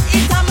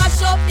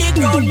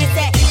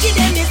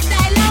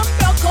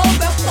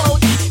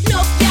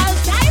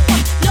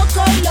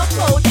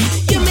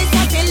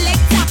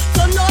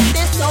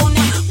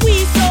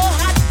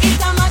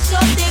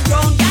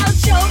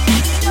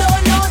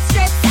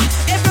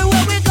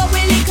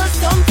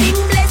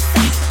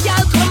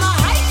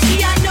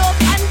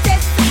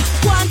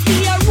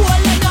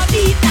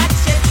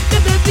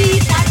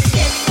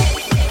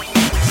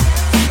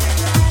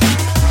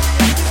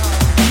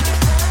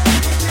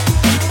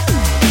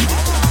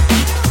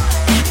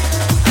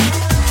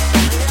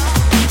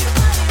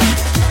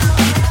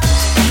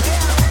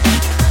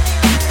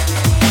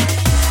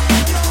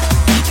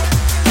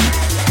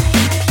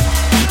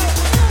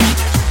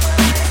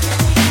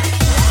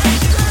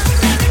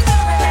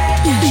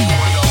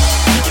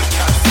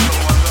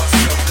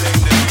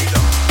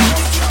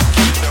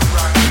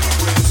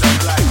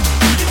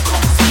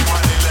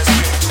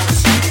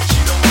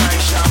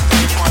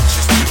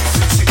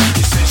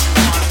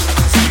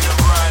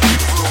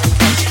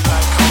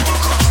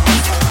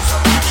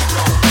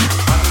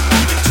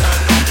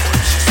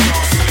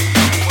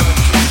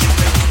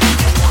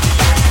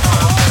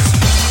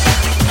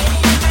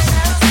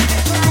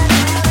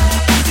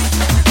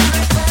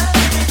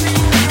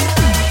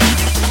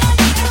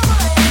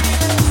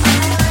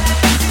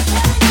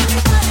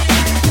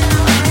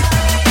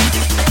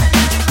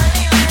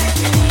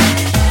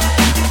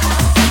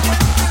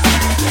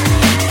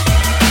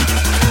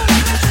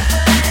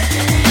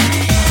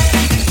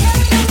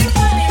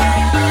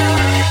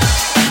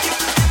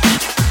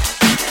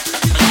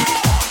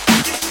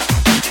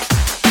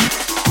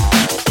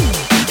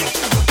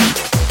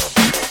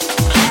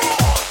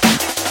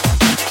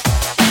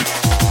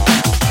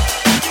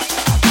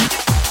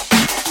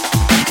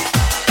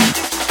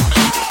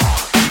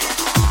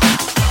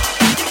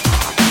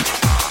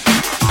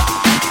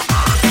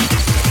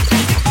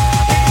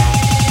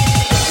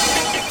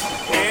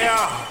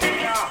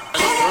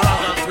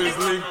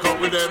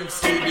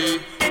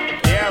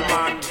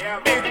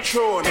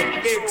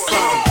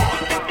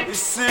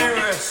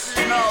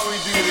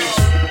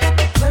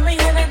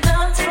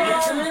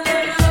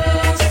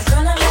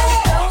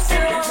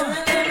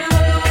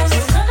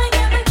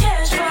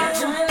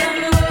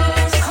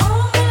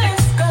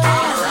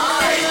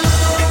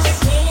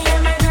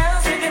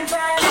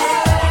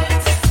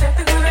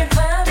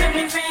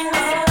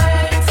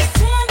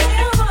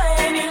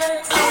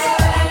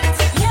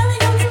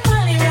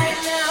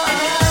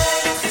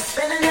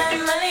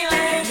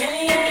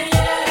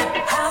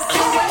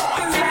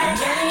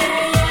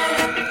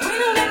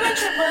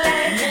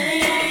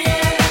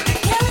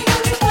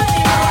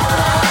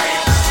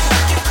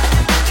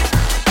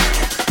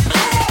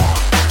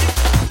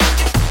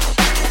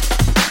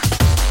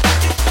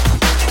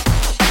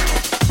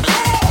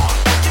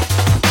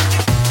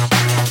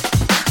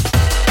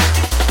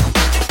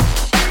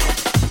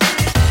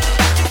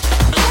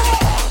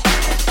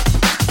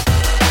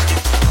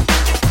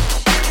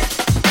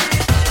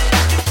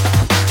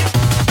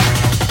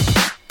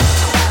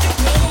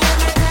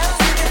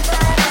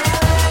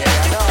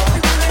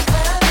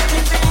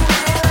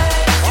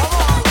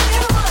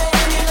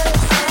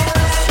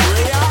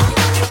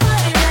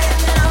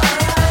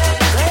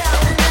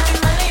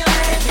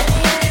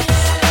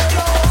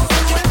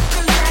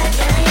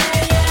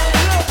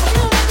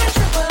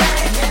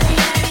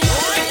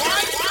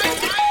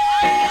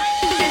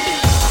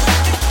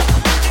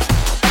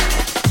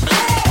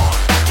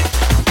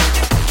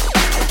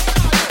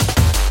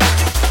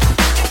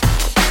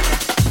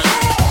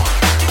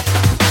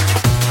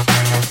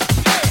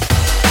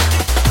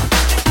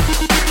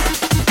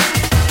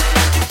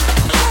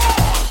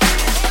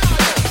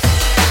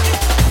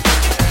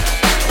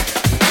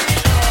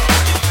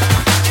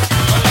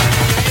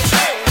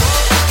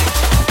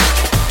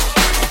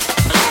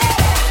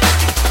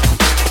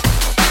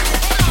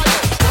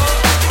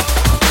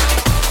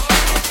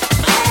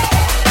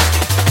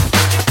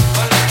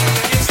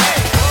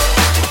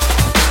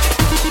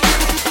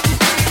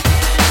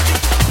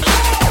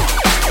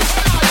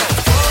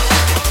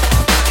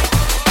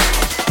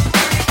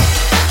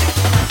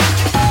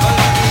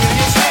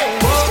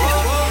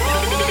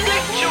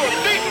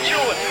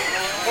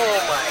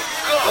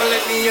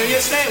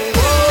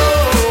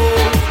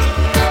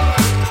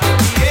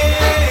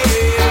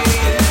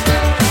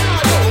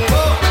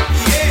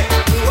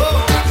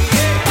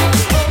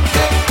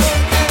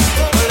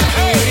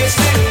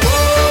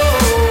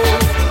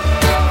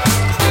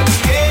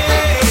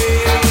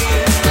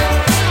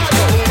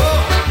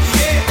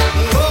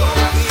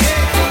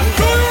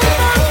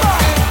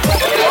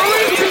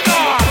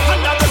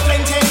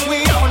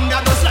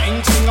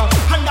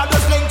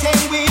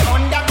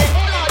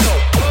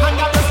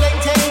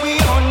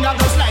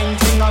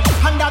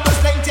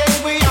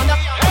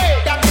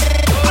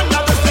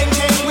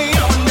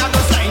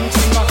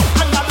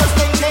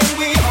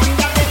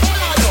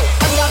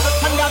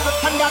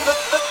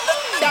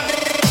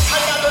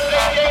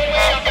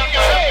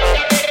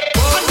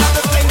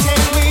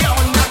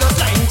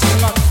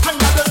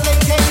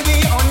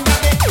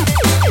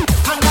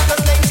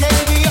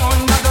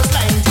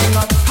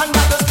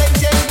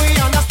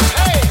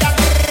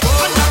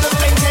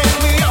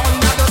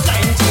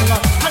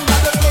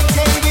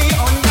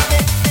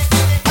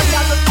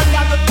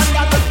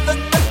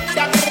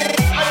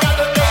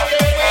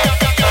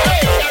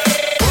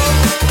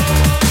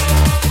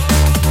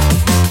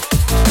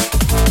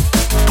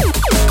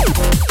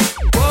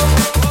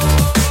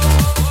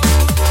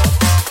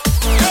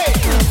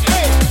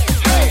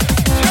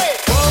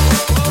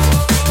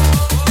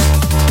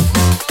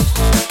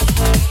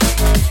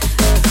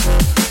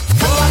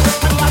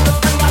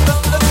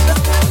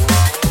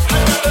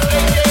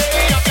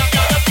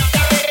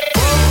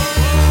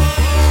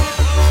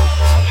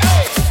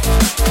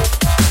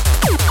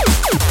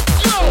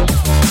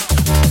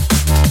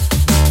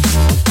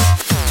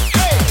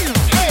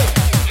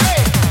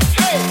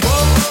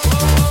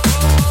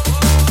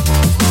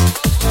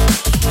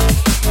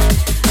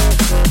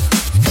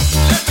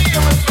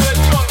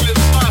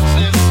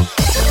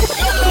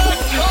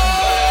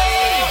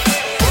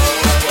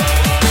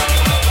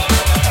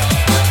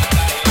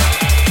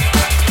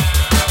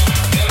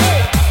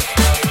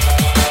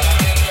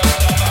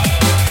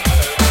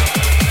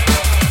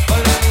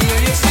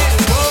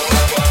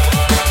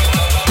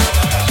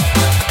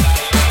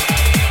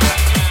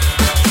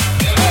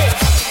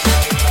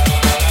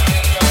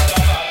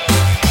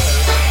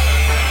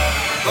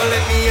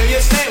me hear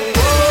you say,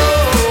 whoa.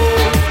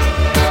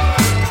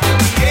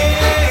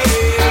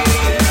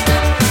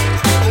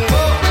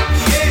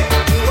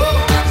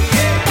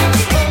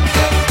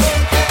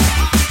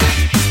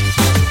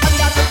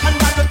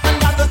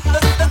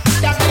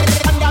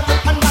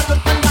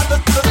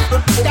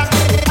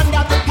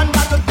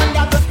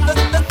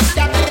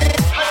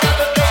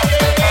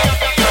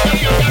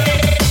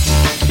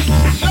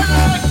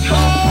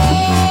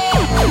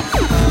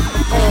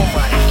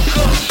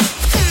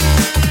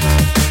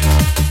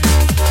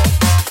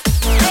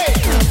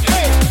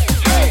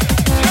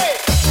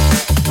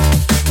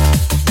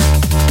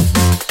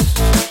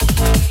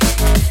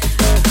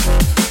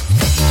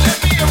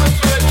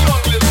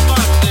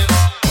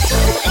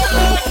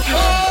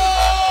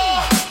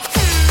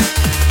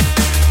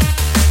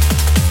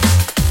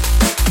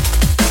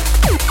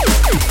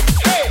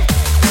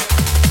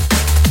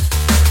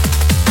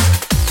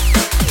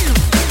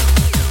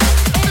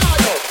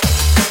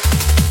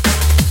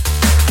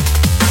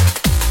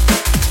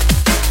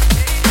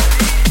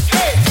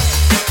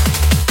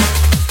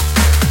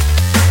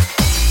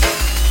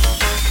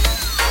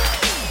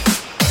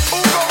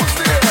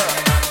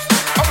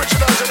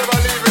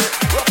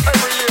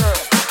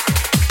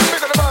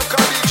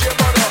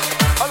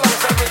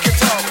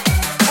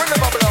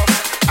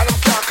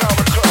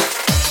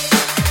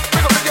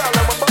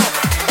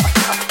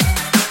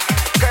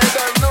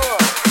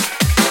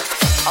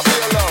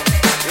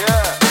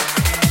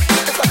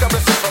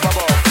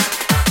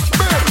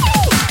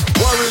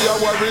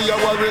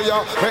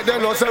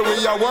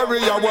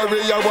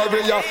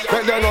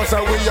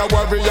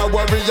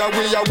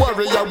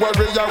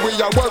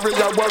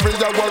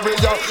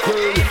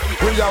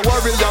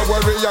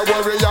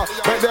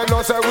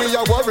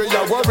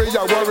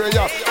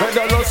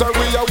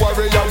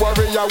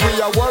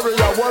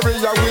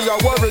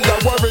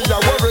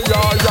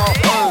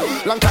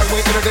 Long time we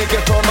in the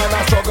ghetto, man,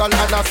 I struggle and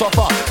I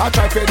suffer. I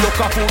try to look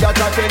at food, I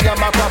try to get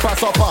my proper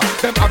supper.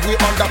 Them have we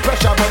under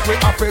pressure, but we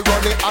have to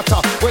run it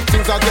hotter. When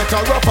things are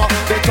getting rougher,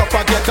 they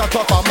tougher get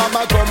tougher.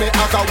 Mama told me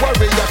as a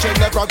warrior, she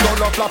never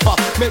gonna flopper.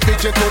 Me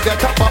reach it to the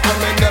topper, and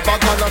me never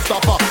gonna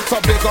stop her. So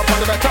big up on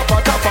the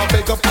topper,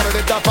 big up on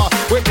the dapper.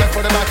 We bless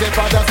for the mighty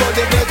father, so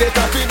they made it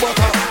a big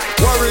butter.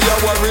 Warrior,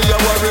 warrior,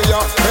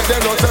 warrior. And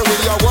then no say we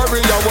are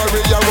warrior,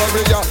 warrior,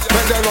 warrior.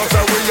 And then no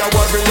say we are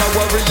warrior,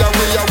 warrior,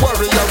 we are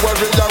warrior,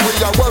 warrior, we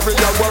are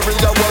warrior,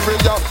 warrior,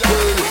 warrior.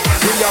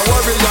 We are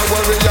warrior,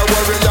 warrior,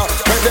 warrior.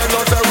 And then no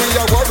say we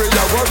are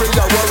warrior,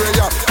 warrior,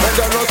 warrior. And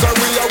then no say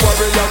we are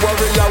warrior,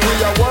 warrior, we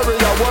are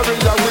warrior,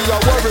 warrior, we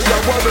are warrior,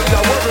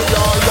 warrior, warrior.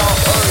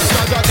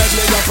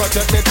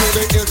 Protect me through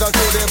the hills and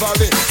through the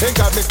valley. He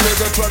got me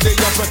spiritually,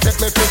 you protect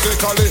me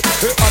physically.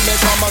 He am me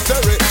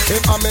commissary, he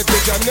am me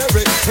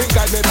visionary. He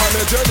guide me on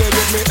the journey,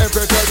 with me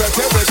every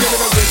territory. Give me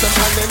the wisdom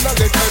and the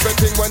knowledge,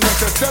 everything when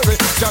necessary.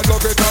 Jah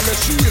love it on me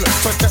shield,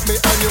 protect me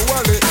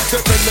annually.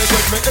 Defend me,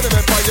 give me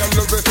enemy fire,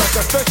 love it like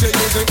a special.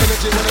 Using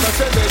energy when I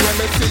tell me, when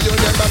I see you,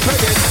 never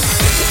penny.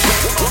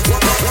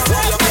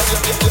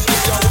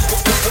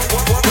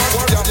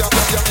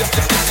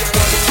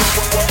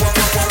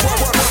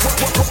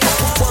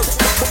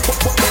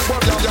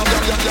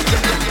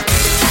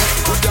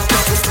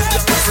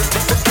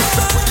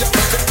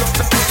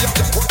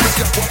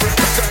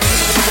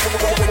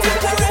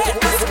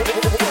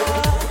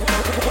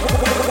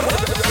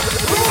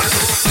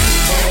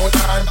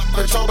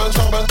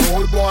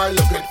 Old boy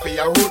looking for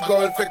your root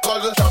girl for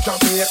cousin.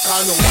 Chop me a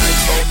can of wine,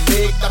 so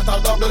make that a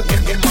double.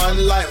 In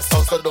man life,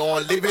 so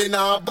don't live in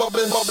a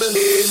bubble.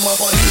 Hey, my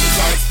police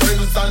and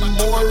friends and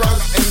more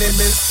as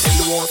enemies.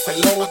 Still won't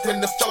sell out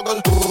in the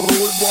struggle.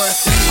 Old boy,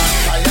 man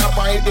fire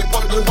by the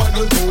puddle.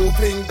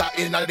 Moving that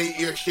in the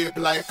ear shape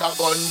like a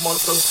gun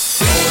muzzle.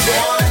 Old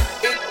boy,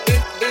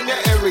 in the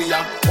area.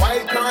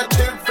 White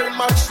curtain for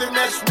match the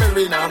mesh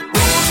marina. Old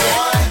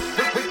boy,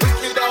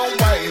 wicked and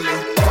wily.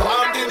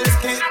 Armed in his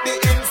kit, the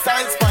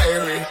inside's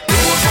fiery.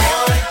 Old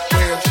boy,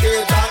 wear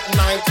shades at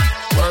night.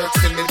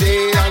 Works in the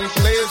day and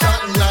plays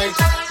at night.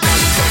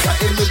 The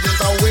image is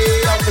a way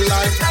of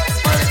life.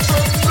 Make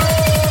some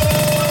noise.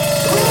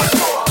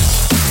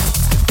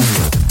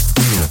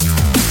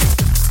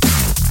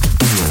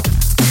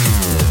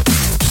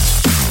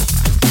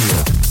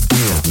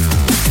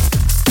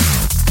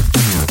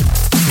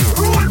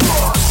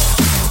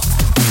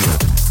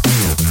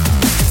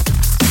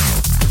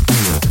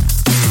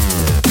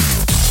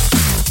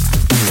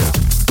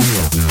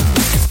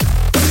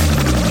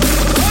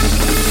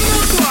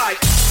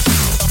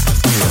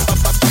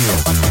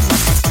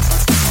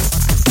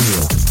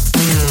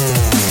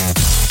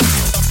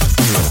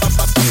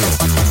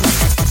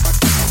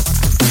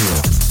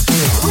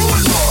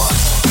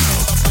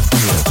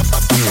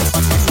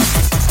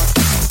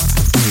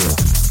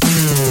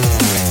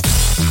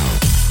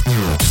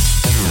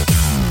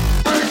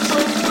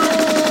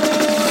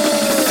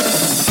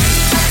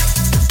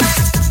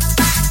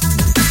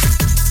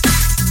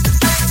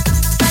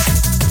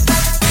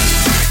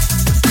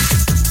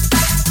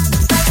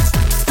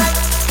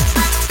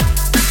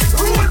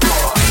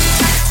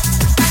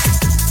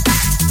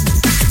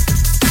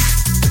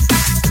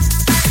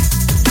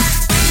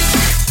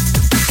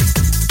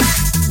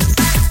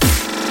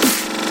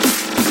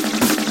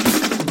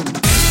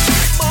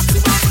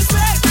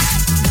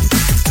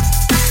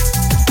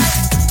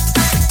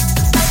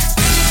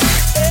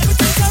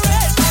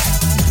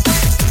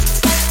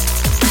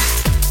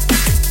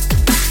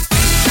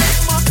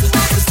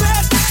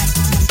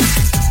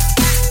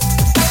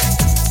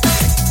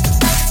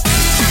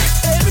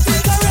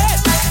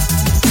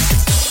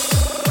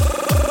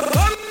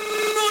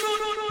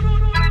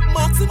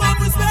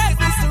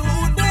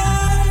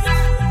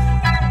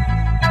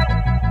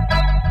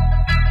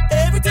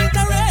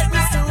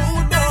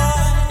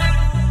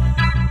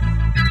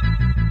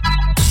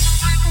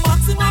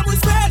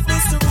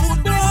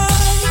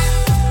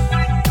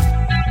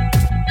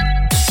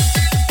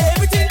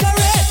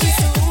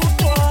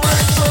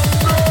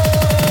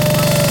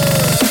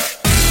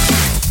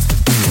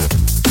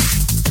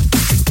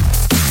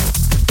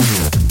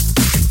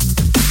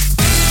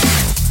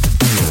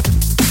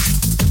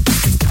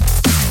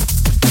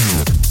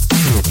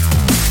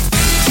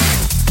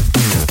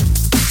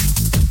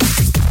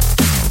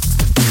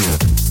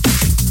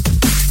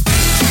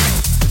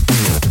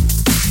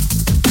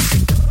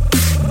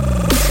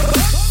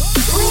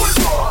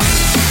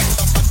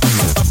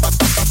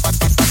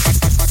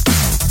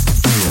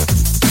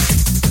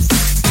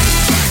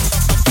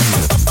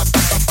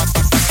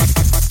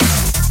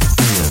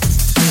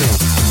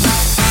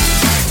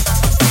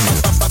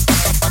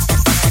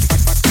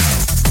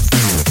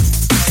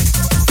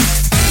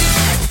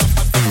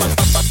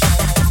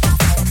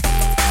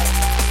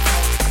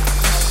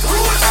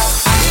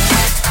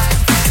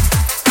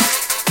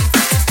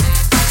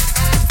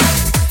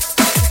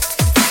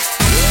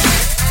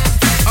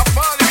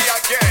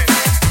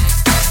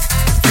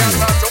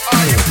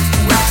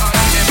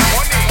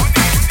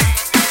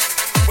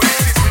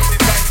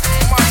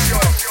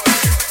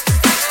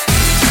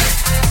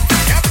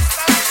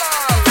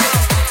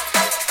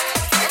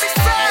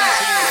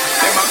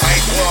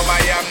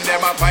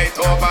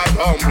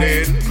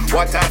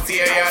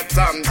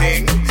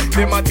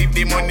 Them a tip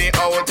the money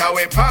out of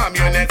we palm.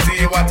 You not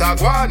see what I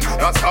want.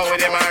 That's how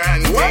them a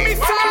run things.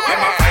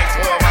 Them a fight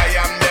over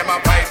yam, them a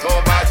fight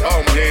over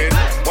tumbling.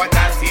 What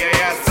I see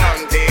is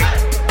something.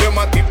 Them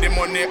a tip the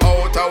money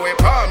out of we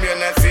palm. You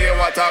not see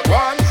what I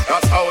want.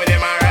 That's how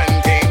them a run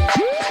things.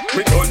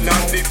 We turn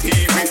on the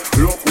TV,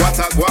 look what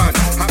I want.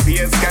 Happy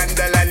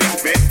scandal and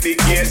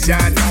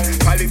investigation.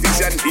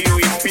 Politicians deal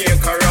with peer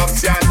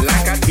corruption.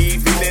 Like a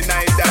thief in the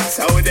night,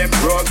 that's how them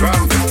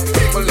program.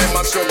 People them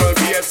a struggle,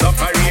 be a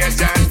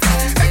separation.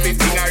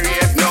 Everything I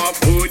raise, no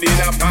food in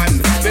a pan.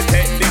 They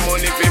take the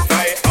money to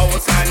buy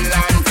house and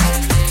land.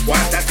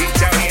 What a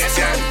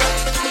situation.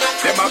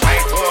 Them a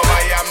fight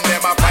over yam,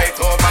 them a fight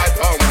over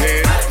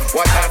tumbling.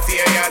 What a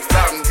serious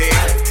something.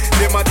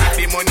 Them a take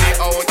the money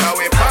out of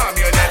we palm.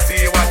 You not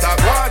see what I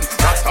want.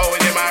 That's how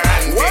them a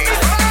run things.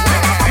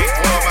 Them a fight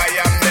over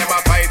yam, them a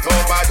fight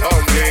over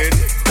tumbling.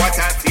 What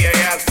a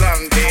serious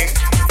something.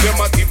 Them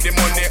a take the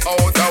money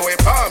out of we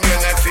palm. You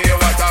not see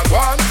what I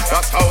want.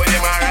 That's how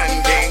them a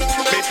run things.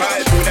 People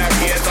do that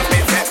case up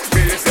in set,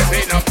 really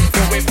stepping up.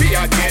 So we be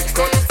a get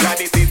cut. Now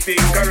this is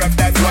thing corrupt.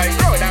 That's why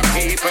crowd of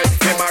people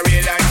them a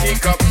real and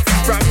kick up.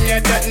 From your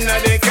dutton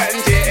of the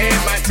country, ain't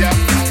match up.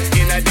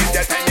 In a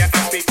this and you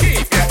have to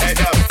keep your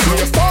head up. So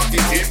your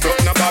pocket is broke,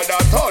 no bother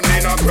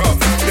turning a crop.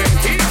 Them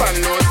keep and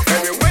load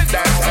everywhere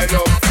that I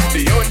love.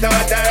 The youth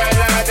out there,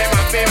 them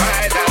a be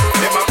wild up.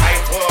 Them a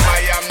fight over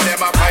yam,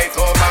 them a fight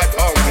over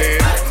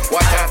tumbling.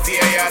 What a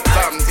serious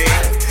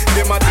something.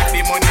 Them a take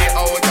the money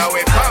out of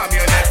we palm.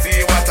 You not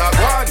see what I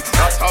want.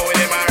 That's how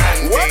them a run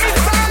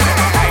things. Them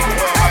a fight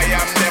over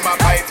yam, them a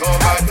fight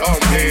over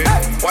tumbling.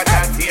 What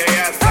a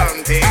serious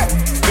something.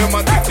 Them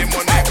a take the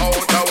money out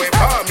of we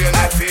palm. You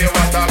not see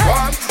what I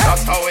want.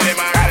 That's how them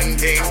a run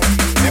things.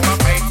 Them a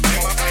fight,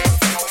 them a fight.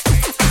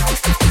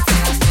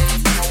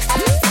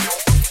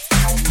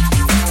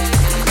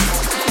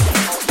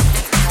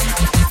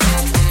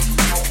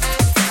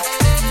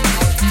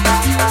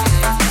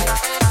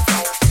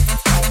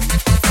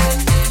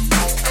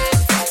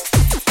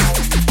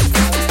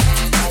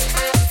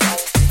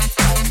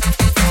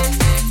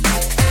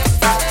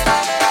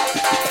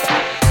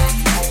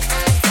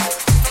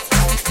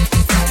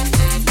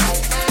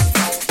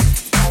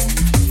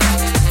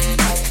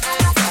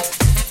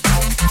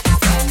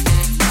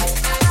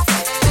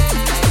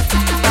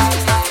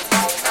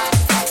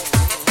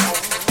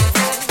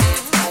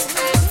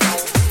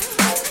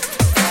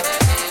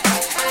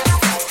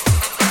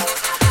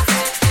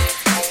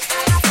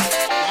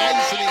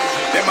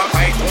 Them a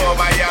fight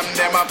over yam,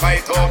 them a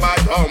fight over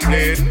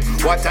tumbling.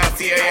 What a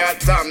serious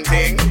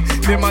something.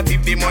 Them a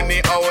tip the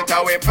money out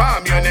of we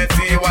palm. You not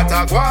see what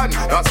I want.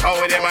 That's how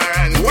them a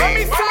run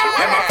things.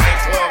 Them a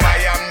fight over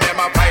yam, them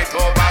a fight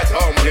over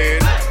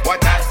tumbling.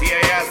 What a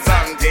serious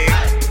something.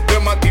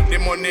 Them a tip the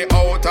money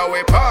out of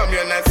we palm.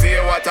 You not see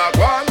what I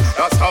want.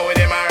 That's how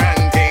them a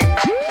run things.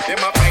 Them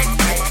a fight,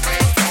 them a fight.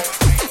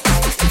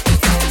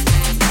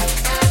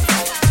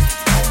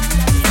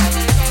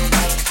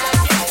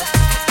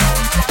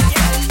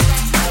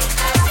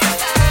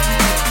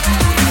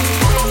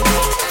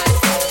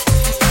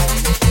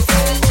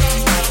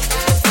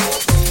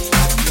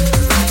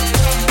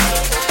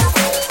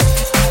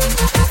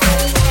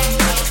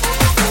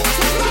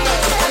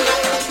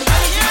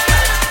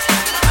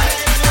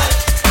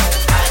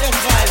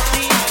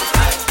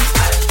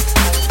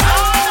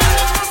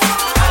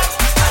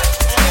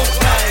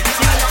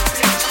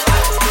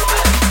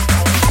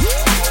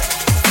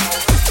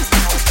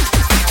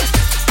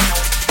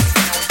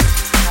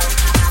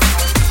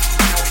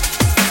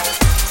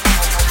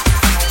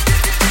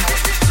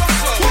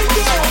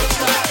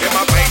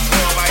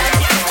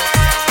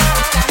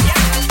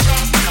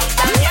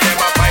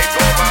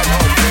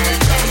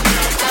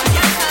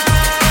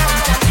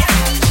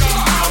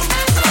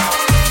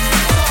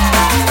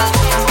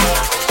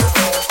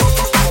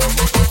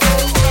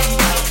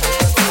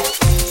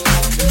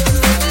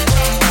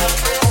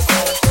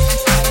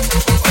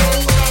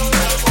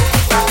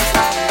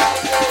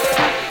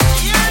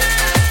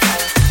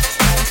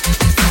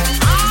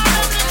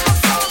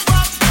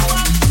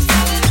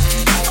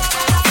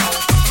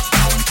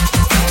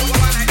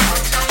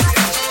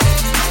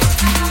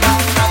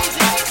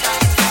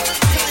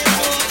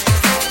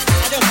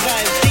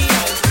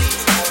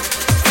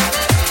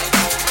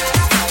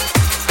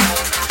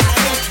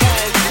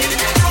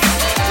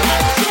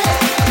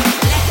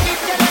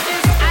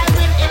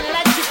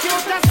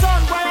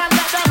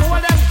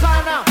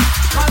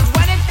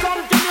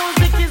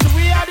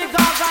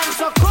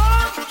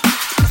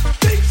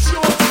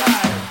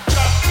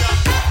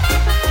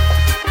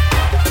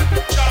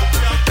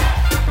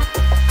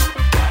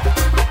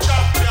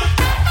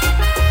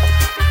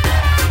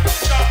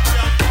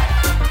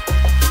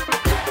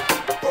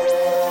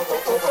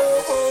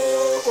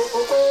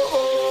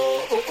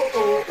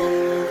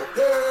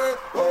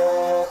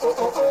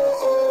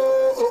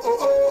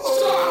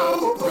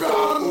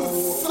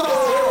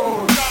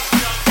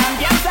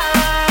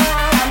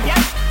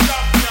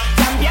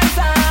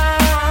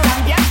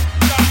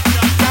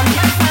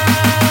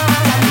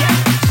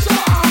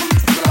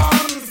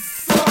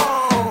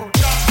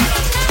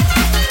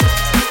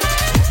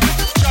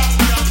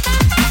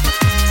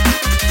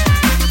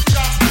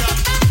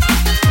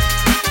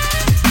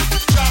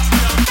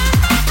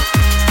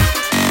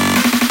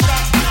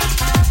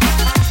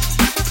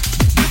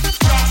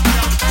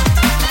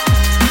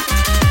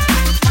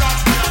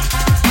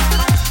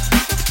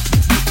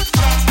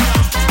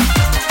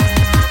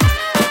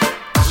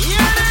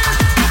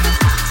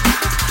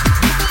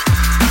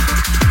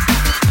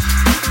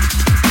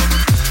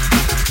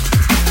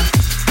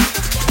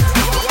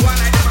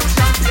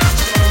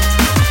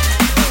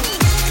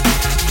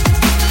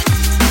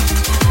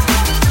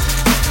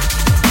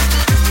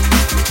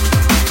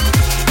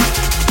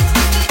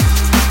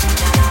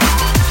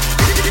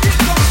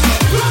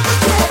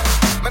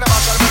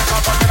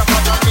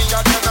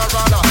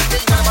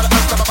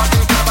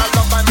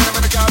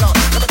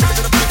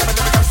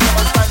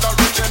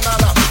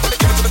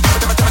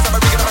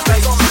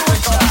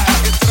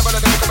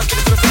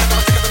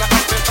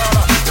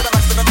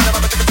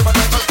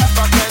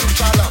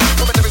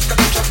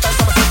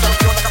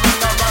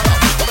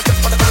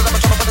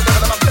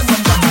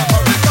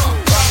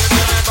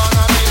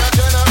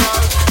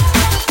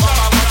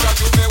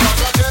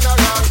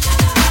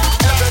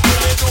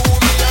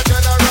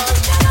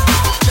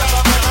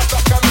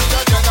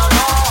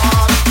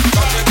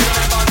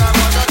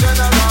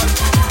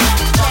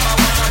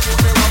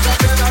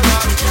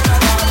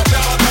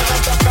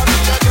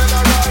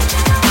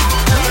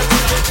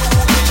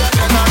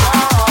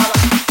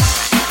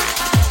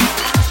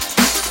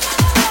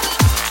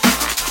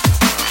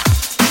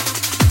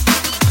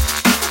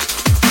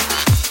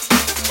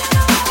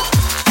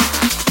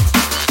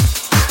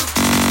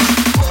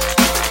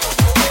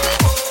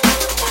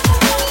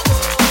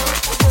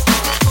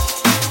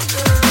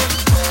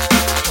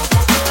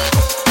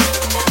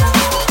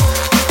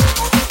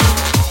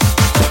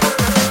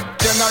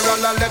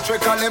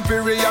 electrical,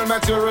 imperial,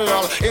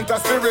 material,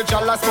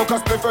 interspiritual, I smoke a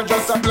spliff for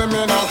just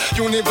subliminal.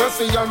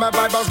 Universal, my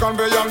Bible's gone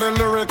beyond the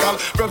lyrical.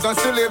 Verbs and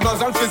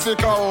syllables and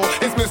physical,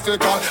 it's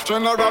mystical.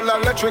 General,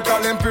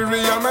 electrical,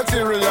 imperial,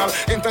 material,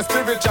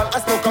 interspiritual, I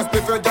smoke a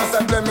spliff for just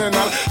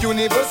subliminal.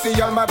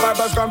 Universal, my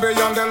Bible's gone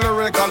beyond the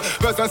lyrical.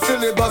 Verbs and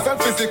syllables and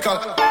physical,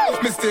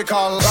 it's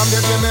mystical. From the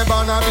day me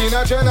born, I been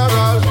a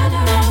general.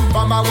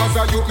 From I was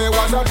a youth, me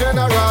was a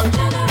general.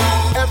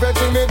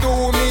 Everything me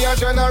do, me a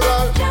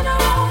general.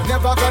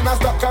 Never gonna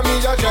stop, cause me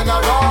a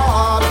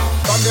general.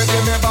 From the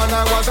day me born,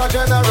 I was a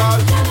general.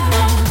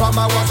 From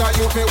I was a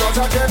youth, me was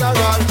a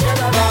general.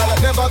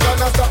 Never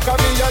gonna stop, cause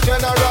me a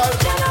general.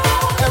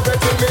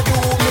 Everything me do,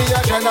 me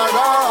a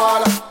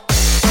general.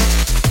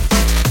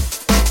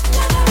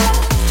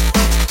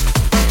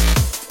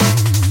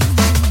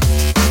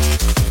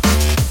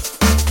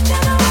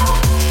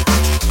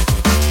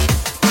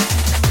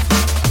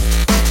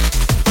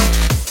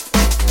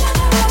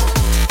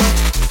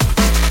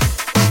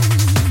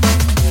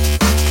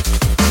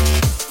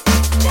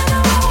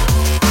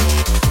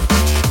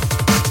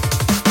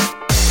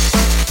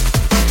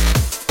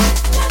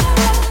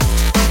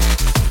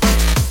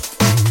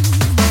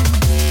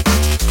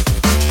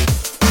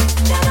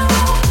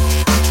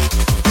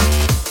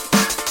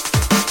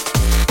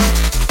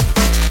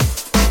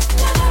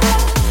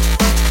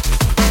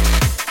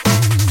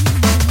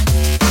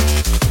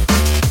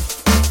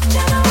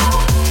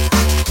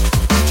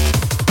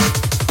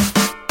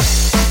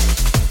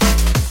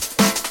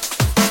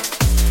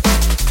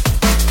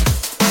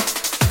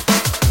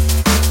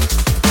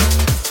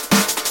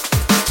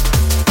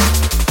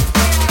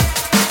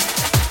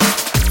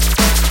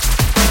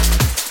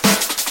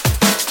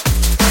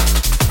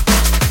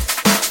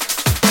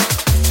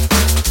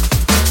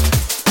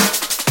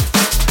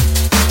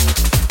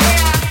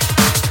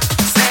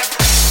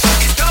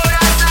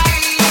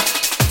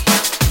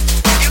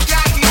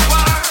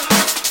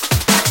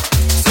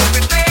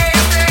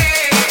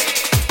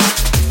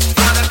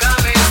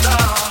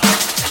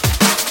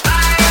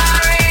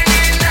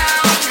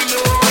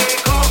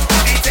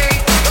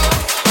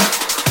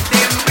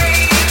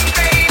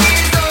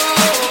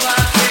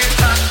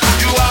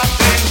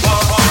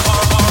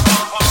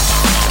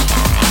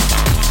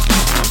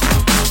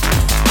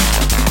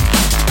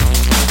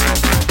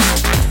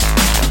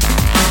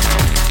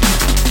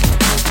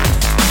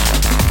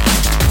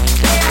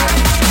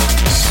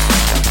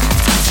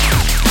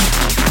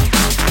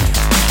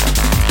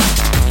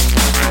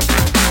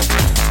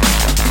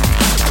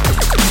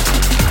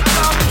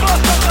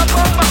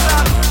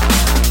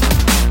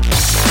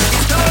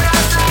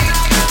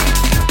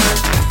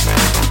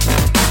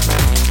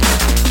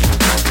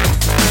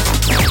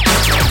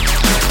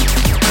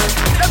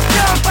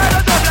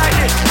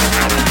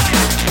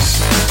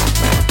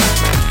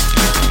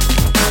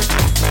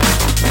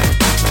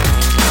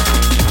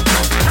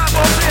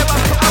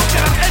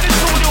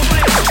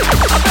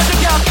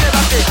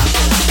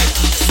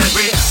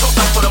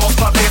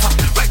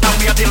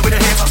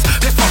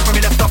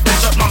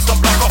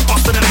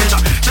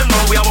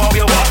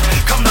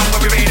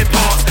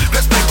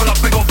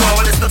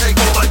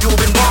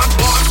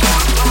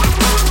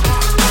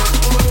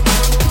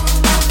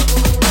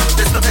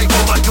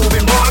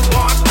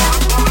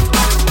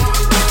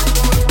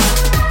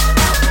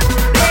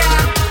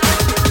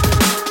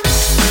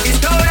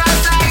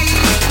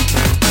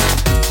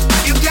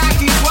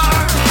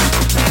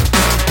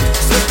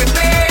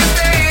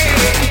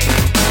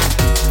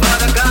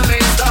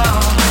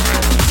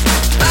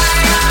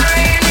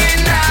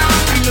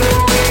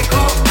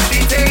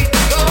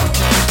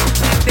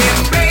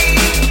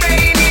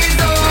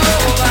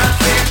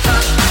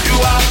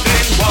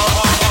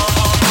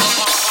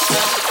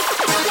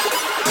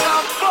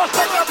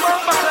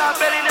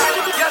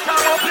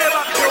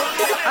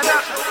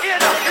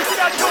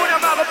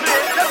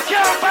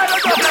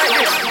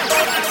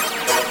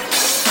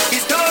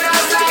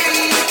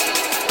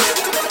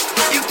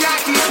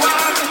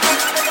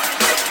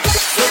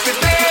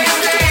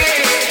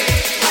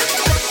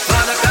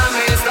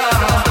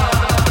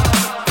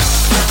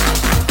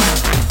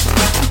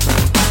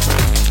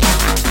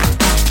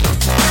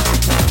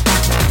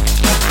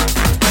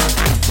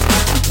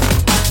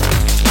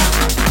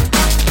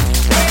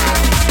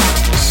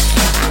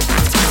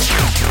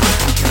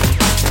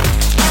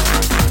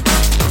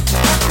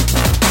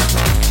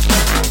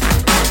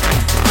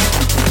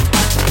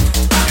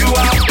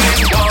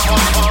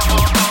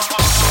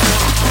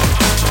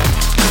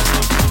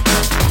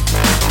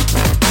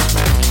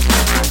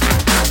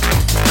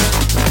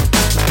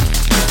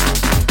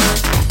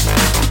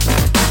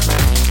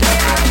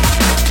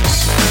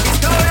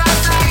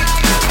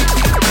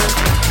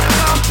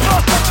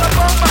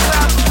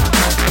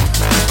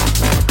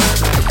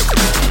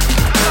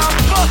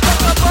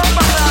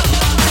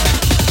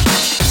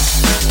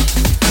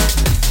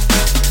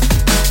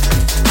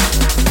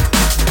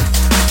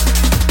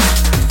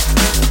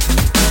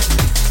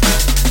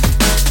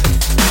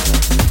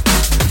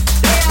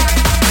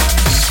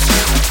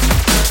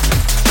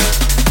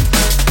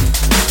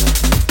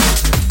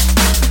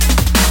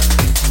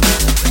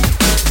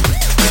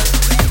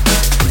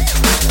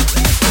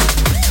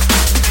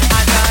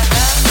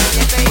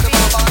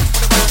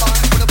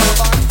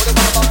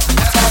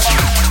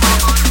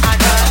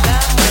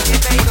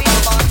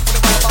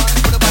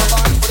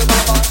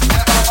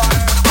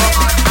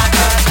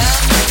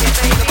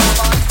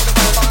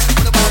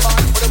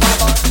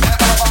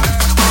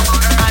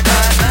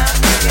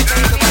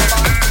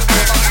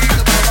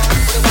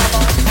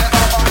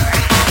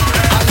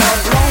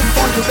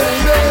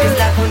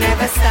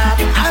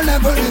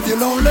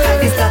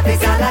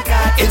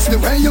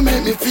 way you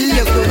make me feel.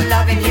 Your good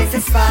loving hits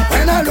the spot.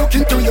 When I look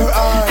into your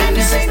eyes, and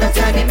there is no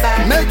turning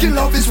back. Making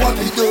love is what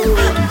we do.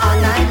 All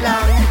night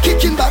long.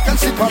 Kicking back and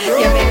sip a bro.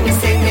 You make me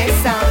sing this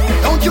song.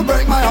 Don't you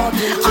break my heart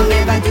into. I'll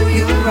never do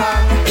you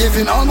wrong.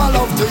 Giving all my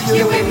love to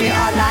you. You with me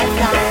all life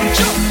long.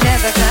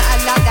 Never felt a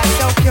love that's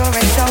so pure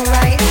and so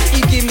right.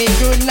 You give me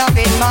good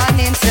loving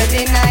morning to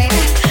the night.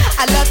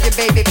 I love you,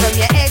 baby, from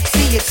your head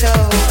to your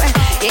toe.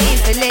 Your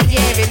intellect,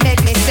 yeah, it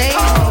made me say,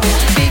 oh.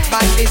 Big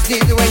bad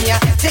business when you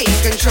take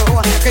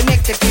control.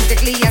 Connected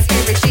physically and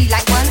spiritually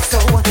like one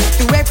soul.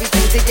 Do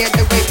everything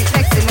together, way we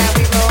flex and now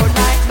we roll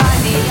like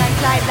money and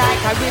glide like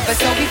a river,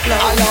 so we flow.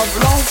 I have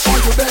love for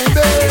you, baby.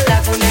 This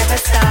love will never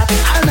stop.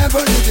 I'll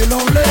never leave you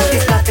lonely.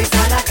 This love is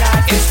all I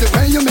got. It's the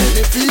way you make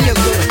me feel. Your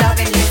good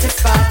loving is the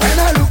spot.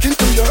 When I look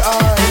into your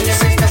eyes, and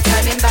there is no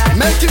turning back.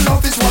 Making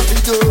love is what we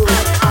do.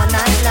 All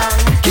night long.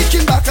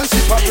 Kicking back and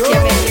sip a bro. You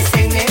make me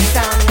sing this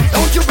song.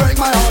 Don't you break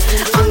my heart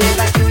into. I'll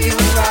never do you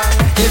wrong.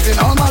 Giving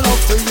all my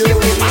love to you. You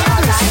with me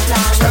all night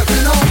long.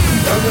 Stepping up,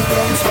 every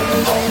girl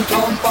stepping down,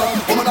 come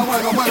back. Woman, I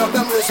when up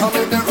them race, I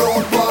make the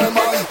road boy,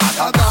 man.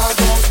 I got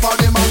those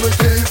body man with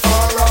the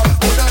fire.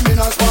 Put them in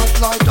a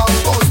spotlight and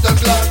post them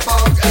glad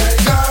back. Hey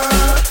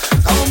girl,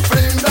 come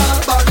fling that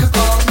body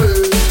for me.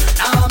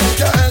 Now make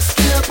you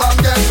escape and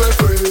get me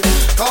free.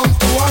 Come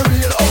to a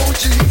real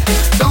OG,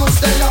 don't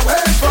stay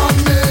away from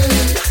me.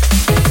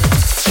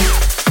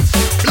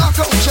 Black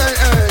out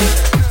J.A.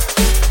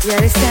 Yeah,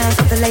 the sounds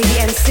of the Lady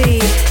MC.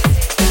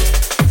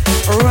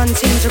 Run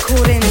Tingz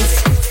recordings.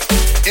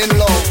 In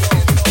love.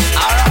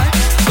 Alright.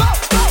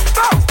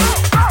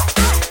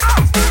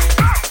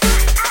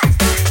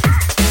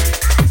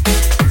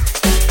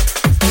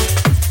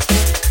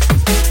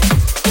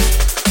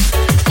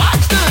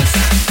 Watch this.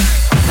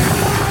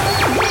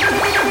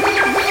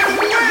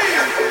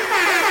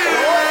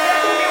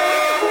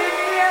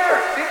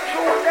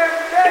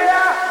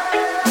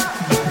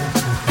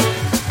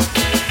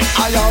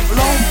 I have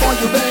love for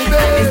you, baby.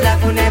 This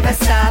love will never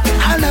stop.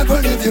 I'll never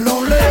leave you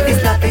lonely.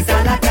 This love is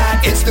all I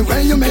got. It's the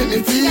way you make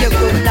me feel. Your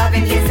good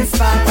loving hits the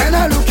spot. When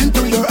I look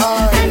into your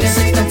eyes, and there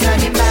is no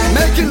turning back.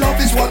 Making love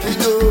is what we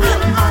do.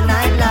 All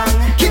night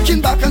long.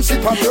 Kicking back and sip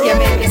a bro. You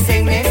make me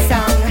sing this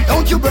song.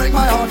 Don't you break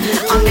my heart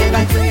into. I'll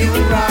never do you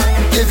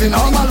wrong. Giving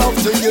all my love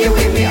to you. You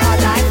with me all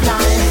life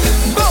long.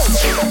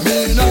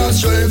 Me not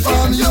stray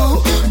from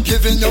you.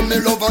 Giving you me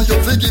love and you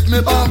forgive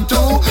me back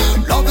too.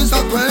 Love is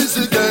a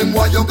crazy game,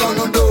 what you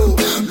gonna do?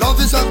 Love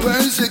is a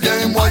crazy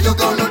game, what you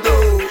gonna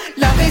do?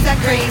 Love is a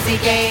crazy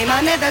game,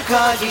 I never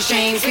cause you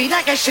shame. Sweet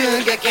like a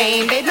sugar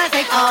cane, babe, I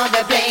take all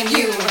the blame.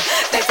 You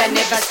better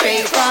never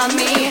stray from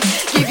me.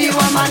 Give you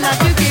all my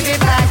love, you give it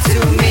back to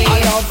me. I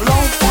have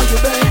love for you,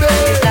 baby.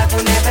 This love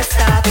will never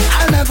stop.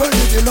 I'll never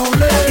leave you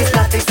lonely. This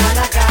love is all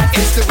I got.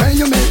 It's the way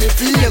you make me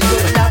feel. Your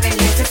good loving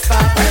is the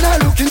spot. When I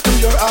look into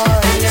your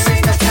eyes, and there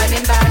is no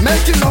turning back.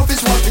 Making love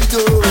is what we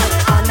do.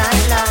 All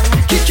night long.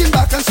 Kicking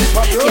back and sip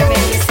a bro. You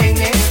make me sing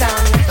this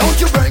song. Don't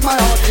you break my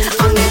heart into.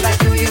 I'll never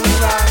do you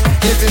wrong.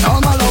 Giving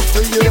all my love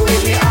to you. You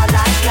with me all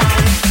life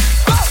long.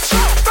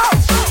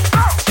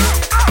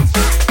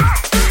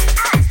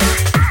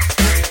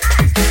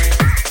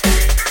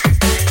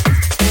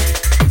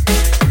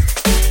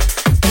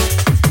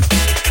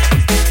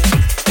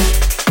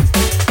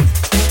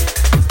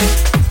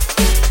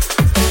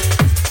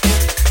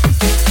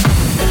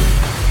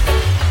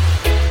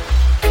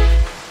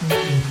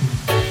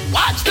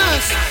 Watch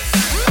this.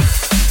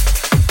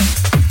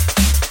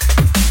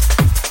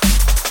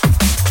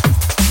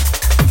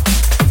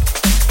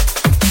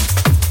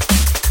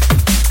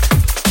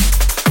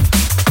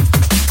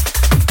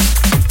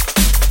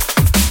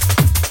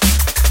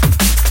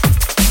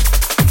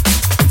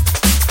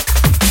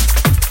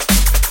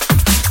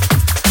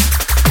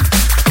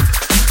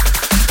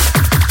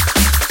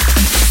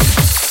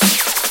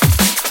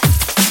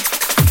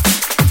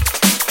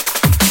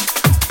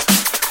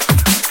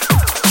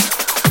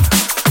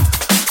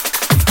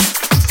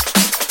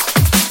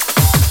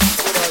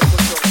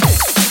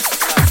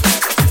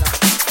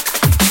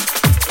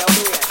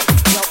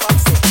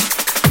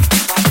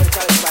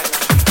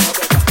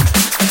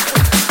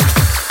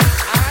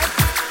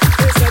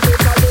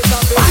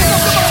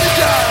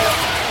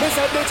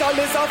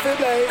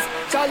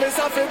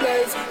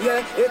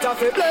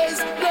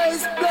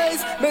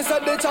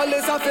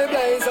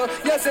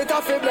 Yes, it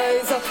a fi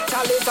blaze.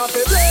 Chalice a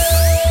fi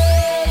blaze.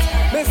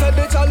 Me said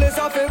the chalice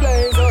a fi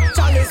blaze.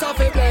 Chalice a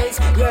fi blaze.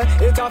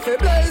 Yeah, it a fi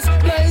blaze,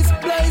 blaze,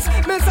 blaze.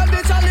 Me said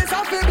the chalice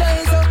a fi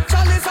blaze.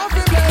 Chalice a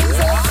fi blaze.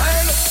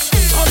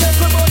 I make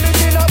we burn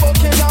it in a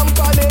Buckingham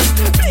Palace.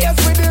 Blaze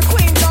with the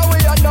queen, 'cause we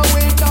are no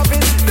weak of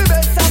it. The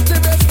best of the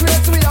best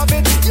grades we have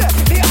it. Yeah,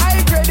 the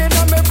high grade in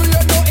a me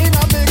brain, no in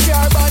a big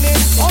car bonnet.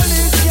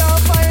 Only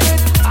can't find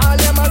it. All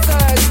them a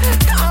search.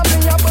 Can't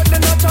bring your body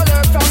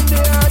natural from the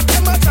earth.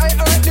 Them a try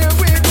earth the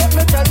weak, but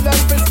me tell them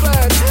to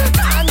spread.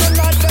 And none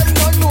of them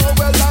don't know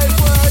where life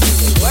works.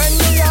 When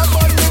you are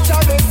born with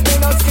chalice, me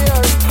not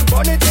scared.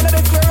 Burn it in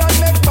the square and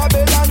make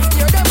Babylon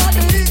steer. Them are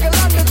the eagle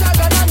and the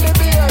dragon and the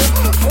bear.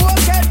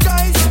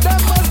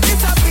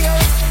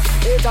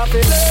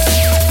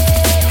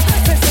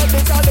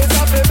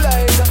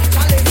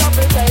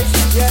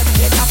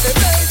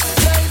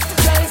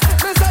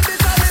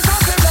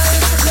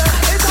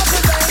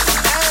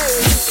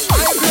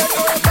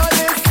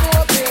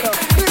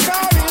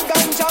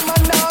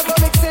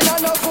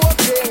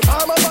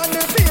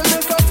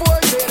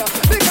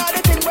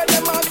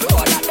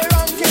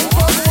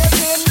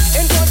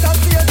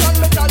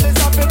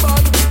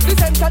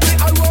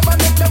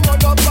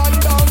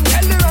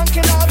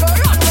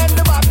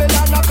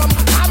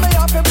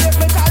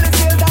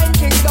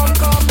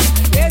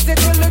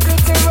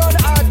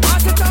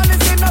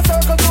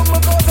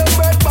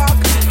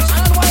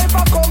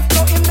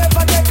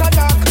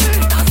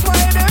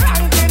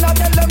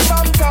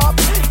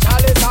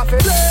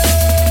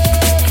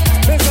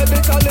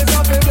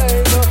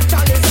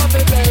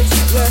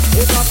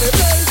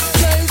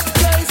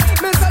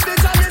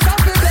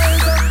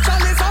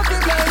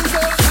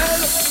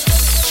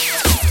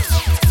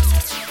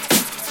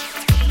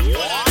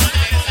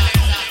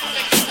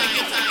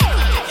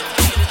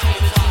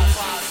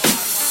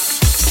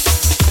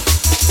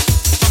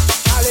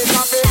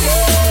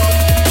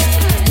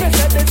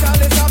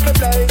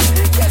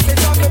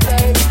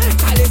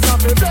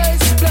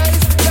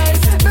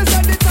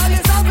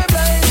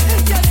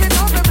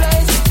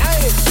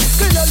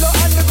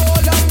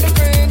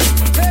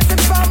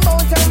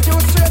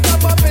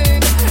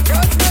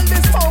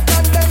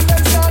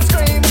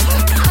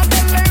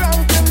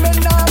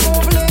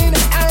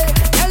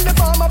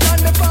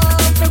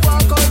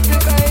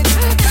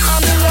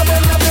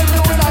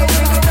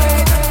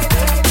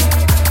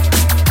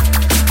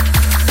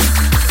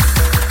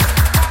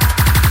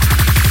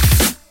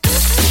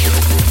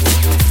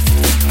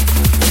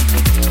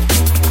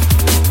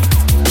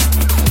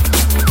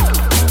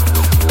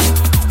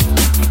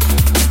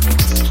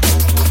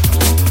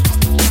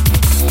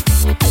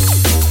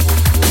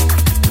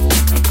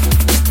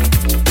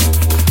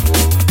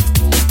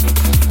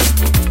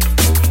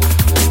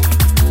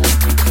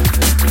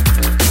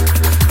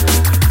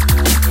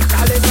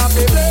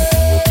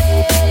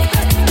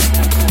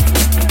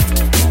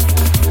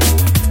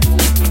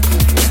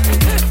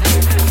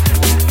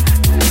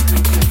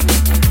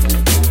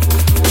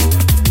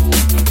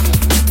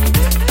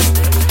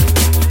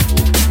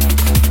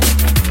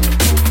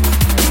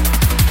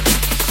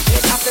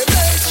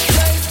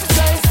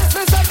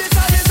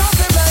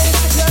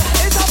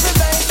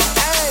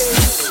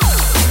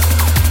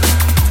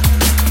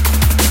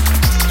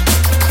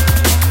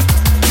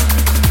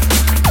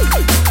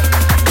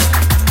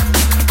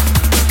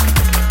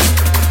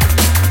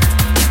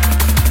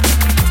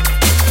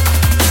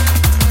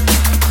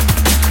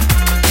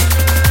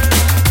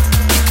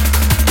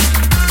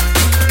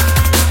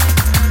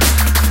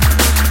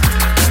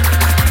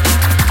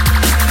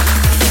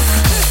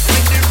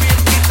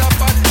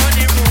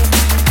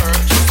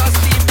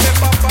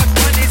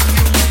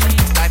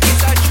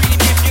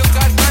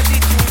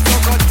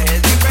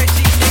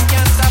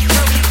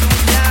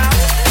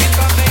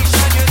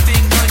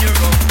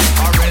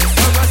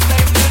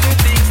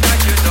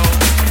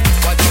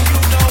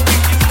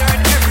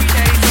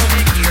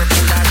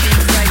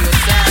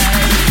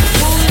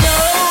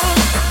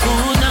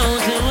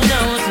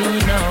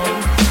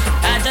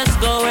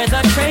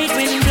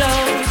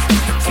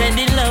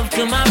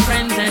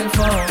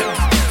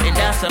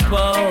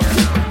 suppose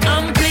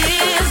I'm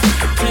pleased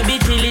to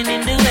be chilling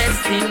in the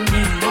West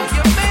Indies.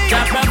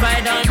 Jah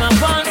provide all my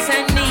wants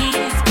and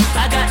needs.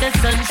 I got the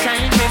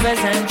sunshine, rivers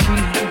and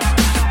trees.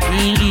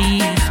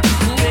 Release.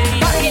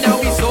 Not in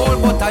our soul,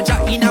 but a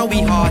Jah in our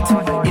heart.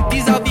 It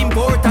is of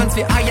importance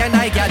for I and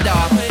I gather.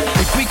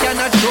 If we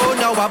cannot show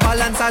now a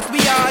balance that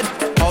we had,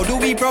 how do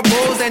we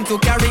propose and to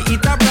carry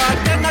it abroad?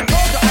 Then I go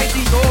to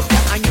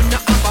Ethiopia and you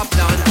not have a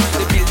plan.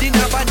 The building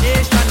of a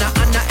nation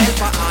and a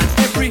helper and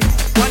every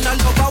one a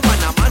lover,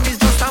 one a man is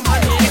just a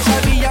man. It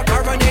shall be a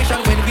coronation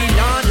when we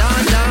land.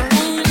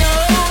 Who knows?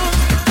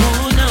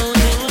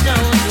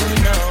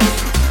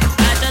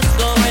 I just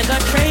go where the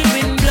trade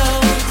wind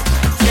blows,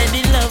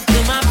 sending love to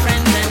my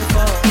friends and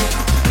foes.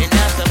 And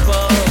I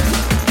suppose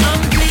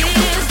I'm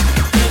pleased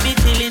to be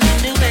chilling in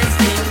the West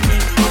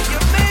Indies.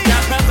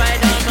 Jah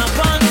provide all my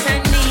wants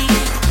and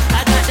needs.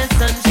 I got the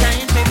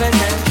sunshine, rivers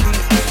and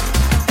trees.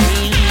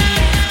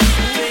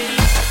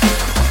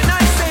 And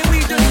I say we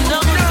just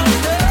move down.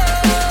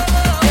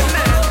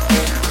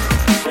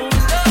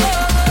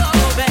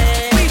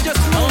 We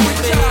just move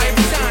with time,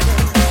 son.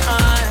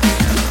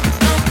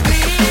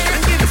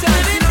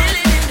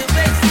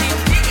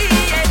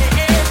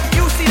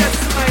 You see that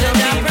smile on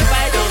me.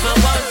 Provide all my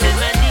wants and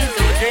my needs.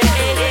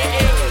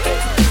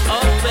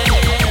 Oh,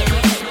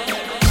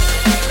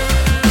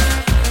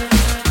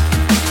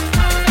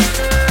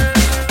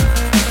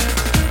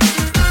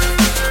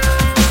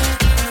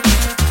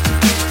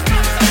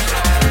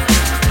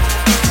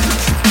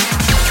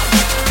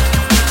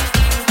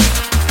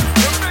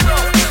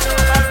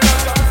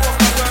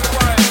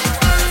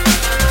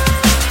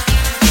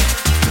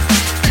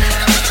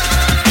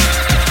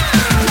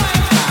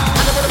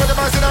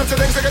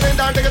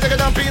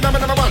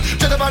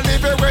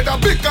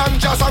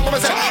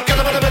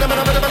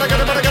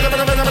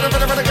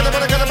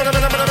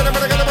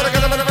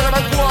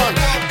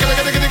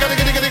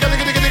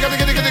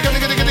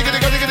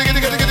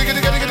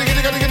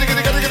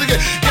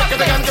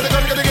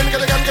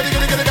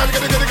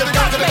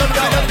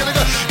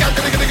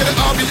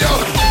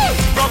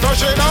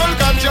 Professional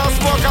ganja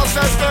smoker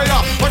says to ya,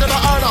 what the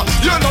honor,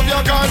 you love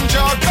your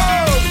ganja,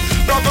 come.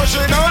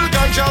 Professional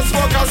ganja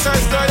smoker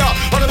says to ya,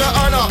 what the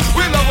honor,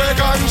 we love your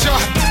ganja.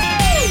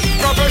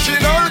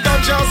 Professional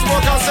ganja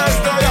smoker says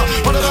to ya,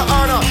 what the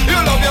honor, you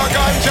love your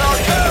ganja,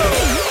 come.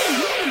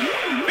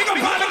 Big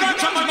up all the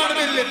ganja man on the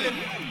building.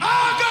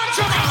 Ah,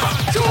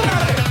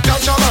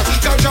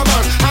 ganja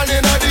man, hand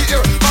in the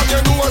ear. From you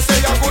know say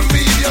you could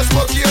be your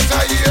smoke here to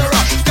hear.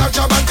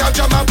 Ganja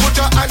man, put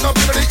your hand up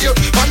in the ear.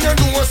 From you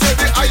know say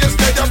the highest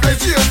grade you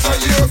blaze here to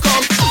hear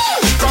come.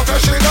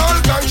 Professional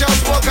ganja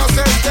smoker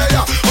says to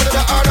ya, what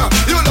the honor,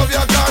 you love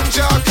your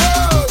ganja,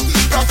 come.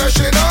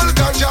 Professional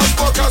ganja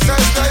smoker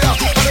says to ya,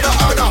 what the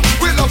honor,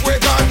 we love we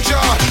ganja.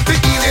 The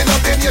healing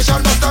of the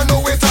nation must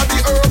know it on the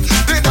earth.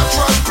 The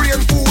natural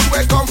green food we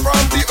come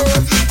from the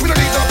earth. We don't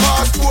need a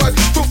passport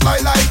to fly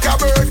like a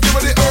bird. Give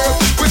me the earth,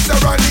 we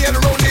serenade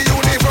around the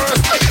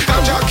universe.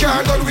 Ganja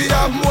can't done, we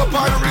have more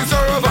on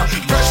reserve.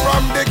 Fresh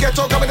from the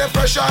ghetto, coming in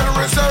fresh on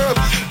reserve.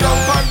 Down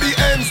on the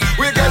ends,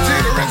 we get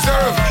it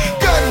reserve.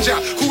 Ganja,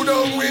 who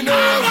don't we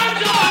nerve?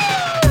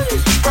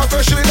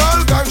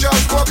 Professional ganja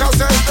smoker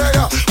says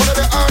there, what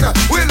the honor,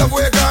 we love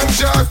we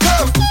ganja,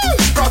 come.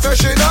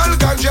 Professional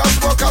ganja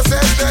smoker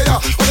says there,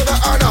 what the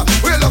honor,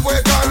 we love we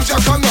ganja,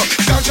 come now.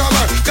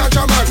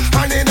 Ganja man,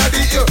 hand in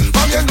the ear.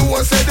 From you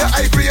know say the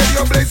high grade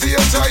you blaze here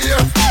to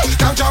here.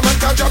 Ganja man,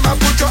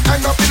 put your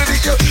hand up in the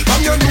ear.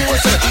 From you know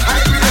say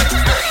high grade.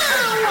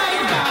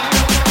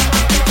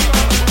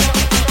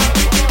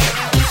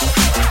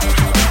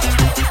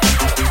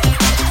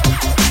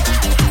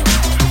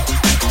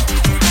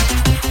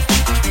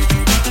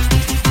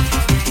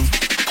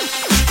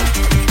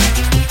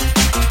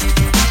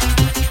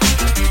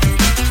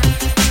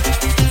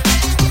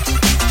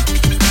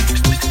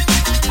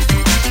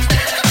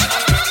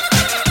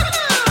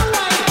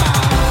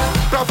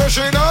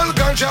 Professional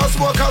ganja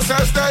smoker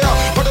says there,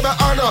 what the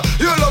honor,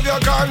 you love your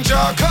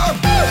ganja, come.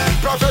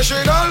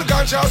 Professional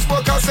ganja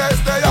smoker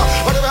says there,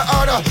 what the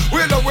honor,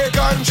 we love we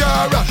ganja.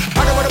 I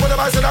don't want to put the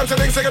voice and dance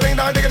and sing a ding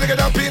dong, dig it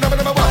down, pin up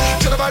number one.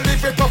 Should have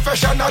live with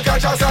professional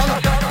ganja song.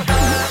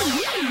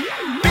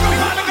 Big up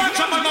all the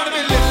ganja man on the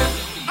building.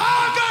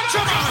 Ah,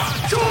 ganja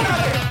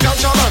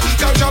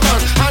man,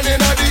 hand in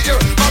the ear.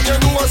 From you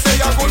know say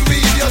you could be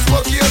your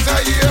smoke here to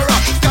hear.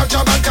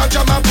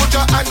 Ganja man, put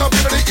your hand up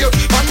in the ear.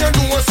 From you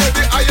know say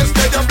the highest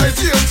grade you blaze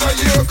here to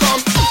hear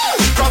come.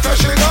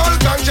 Professional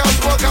ganja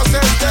smoker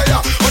says there,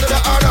 what the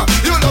honor,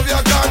 you love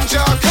your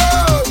ganja,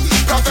 come.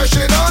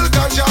 Professional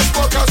ganja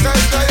smoker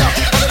says there,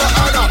 what the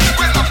honor,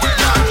 we love we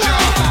ganja.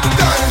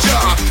 Ganja,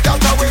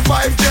 that's how we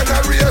vibe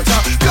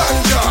generator.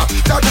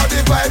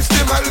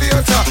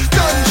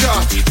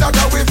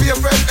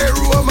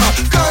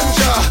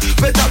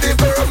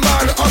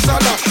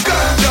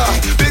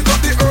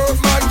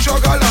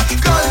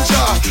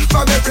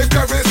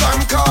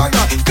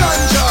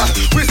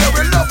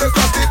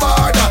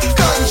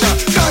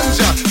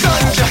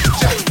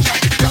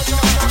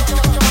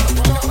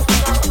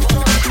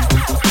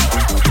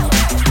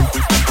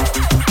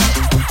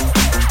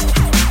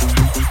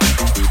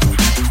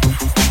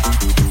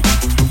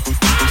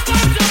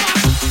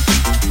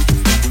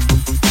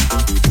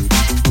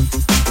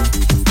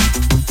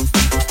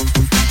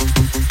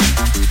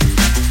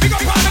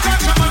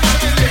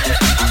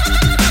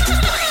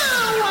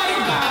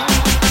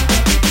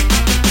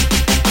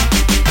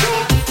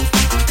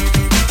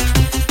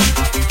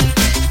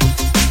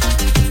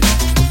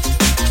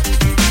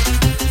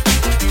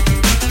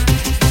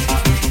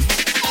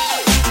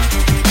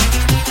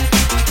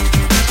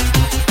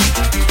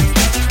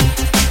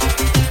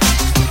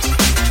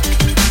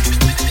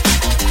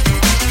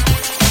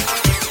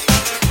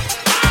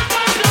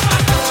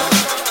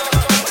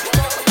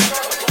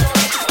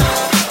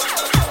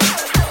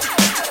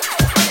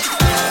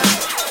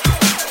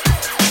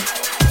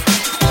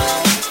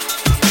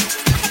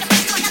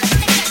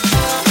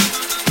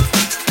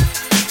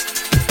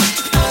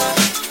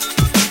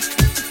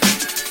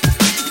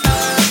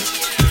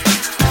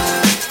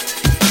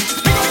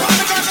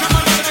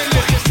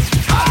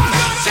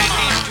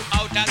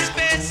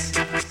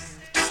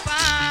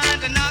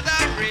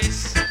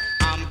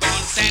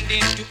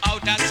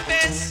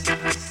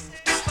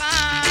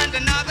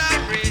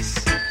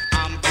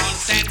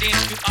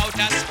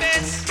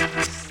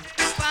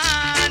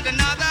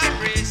 another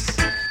race.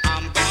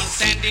 I'm gonna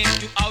send him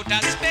to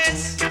outer space.